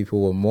where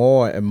people were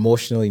more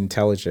emotionally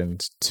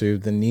intelligent to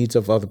the needs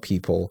of other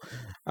people,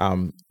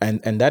 and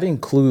that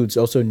includes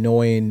also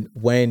knowing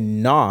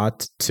when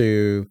not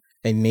to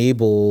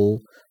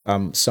enable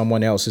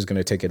someone else who's going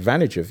to take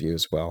advantage of you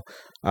as well.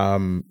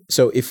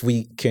 So if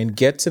we can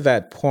get to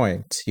that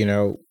point,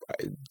 the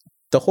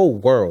whole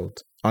world,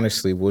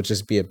 honestly, will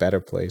just be a better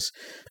place.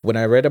 When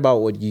I read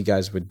about what you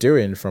guys were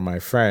doing from my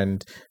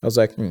friend, I was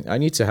like, I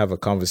need to have a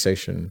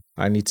conversation.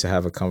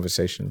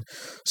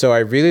 So I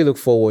really look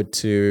forward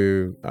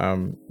to,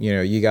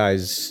 you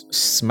guys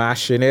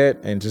smashing it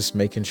and just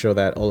making sure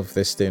that all of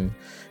this thing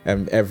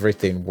and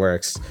everything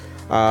works.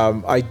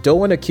 I don't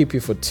want to keep you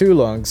for too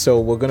long, so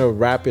we're going to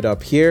wrap it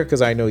up here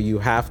because I know you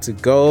have to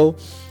go.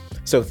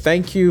 So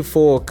thank you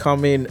for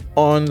coming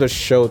on the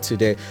show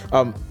today.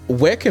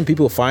 Where can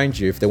people find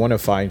you if they want to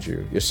find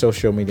you? Your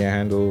social media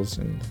handles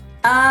and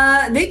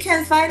they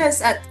can find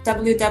us at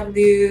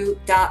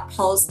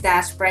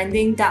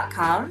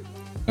www.pulse-branding.com.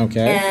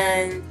 Okay.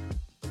 And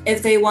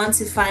if they want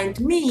to find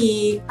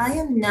me, I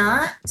am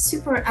not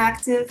super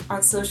active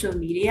on social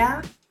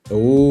media.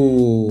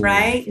 Ooh.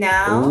 Right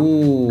now.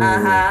 Ooh.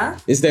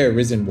 Is there a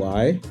reason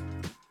why?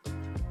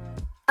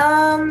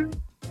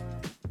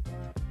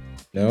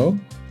 No?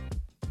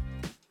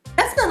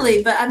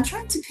 Definitely, but I'm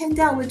trying to pin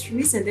down which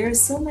reason. There are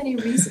so many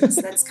reasons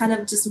that's kind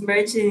of just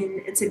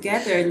merging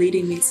together,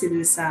 leading me to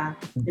this point.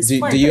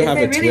 Do you have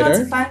a If they really Twitter?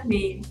 want to find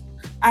me,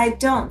 I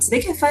don't.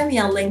 They can find me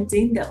on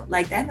LinkedIn though.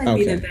 Like that might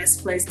be the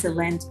best place to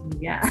land me.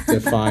 Yeah. To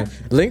find.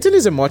 LinkedIn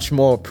is a much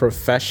more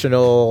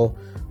professional,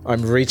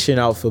 I'm reaching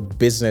out for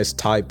business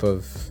type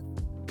of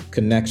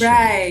connection.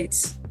 Right.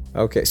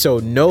 Okay, so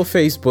no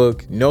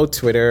Facebook, no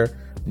Twitter,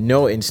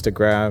 no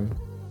Instagram.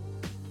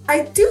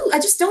 I do. I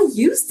just don't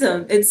use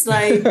them. It's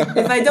like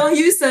if I don't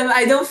use them,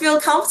 I don't feel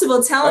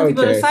comfortable telling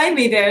people to find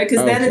me there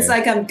because then it's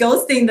like I'm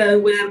ghosting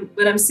them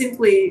when I'm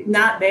simply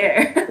not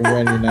there.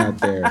 When you're not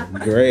there.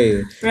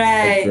 Great.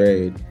 Right.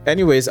 Great.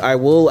 Anyways, I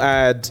will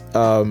add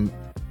the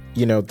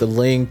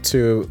link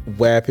to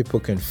where people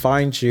can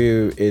find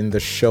you in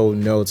the show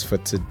notes for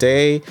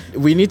today.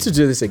 We need to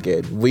do this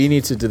again.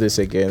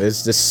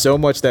 There's just so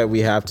much that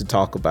we have to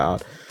talk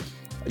about.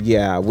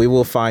 Yeah, we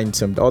will find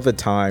some other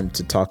time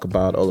to talk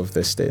about all of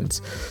these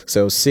things.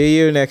 So see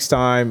you next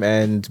time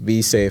and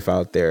be safe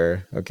out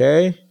there.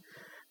 Okay?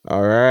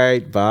 All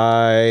right.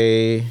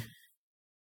 Bye.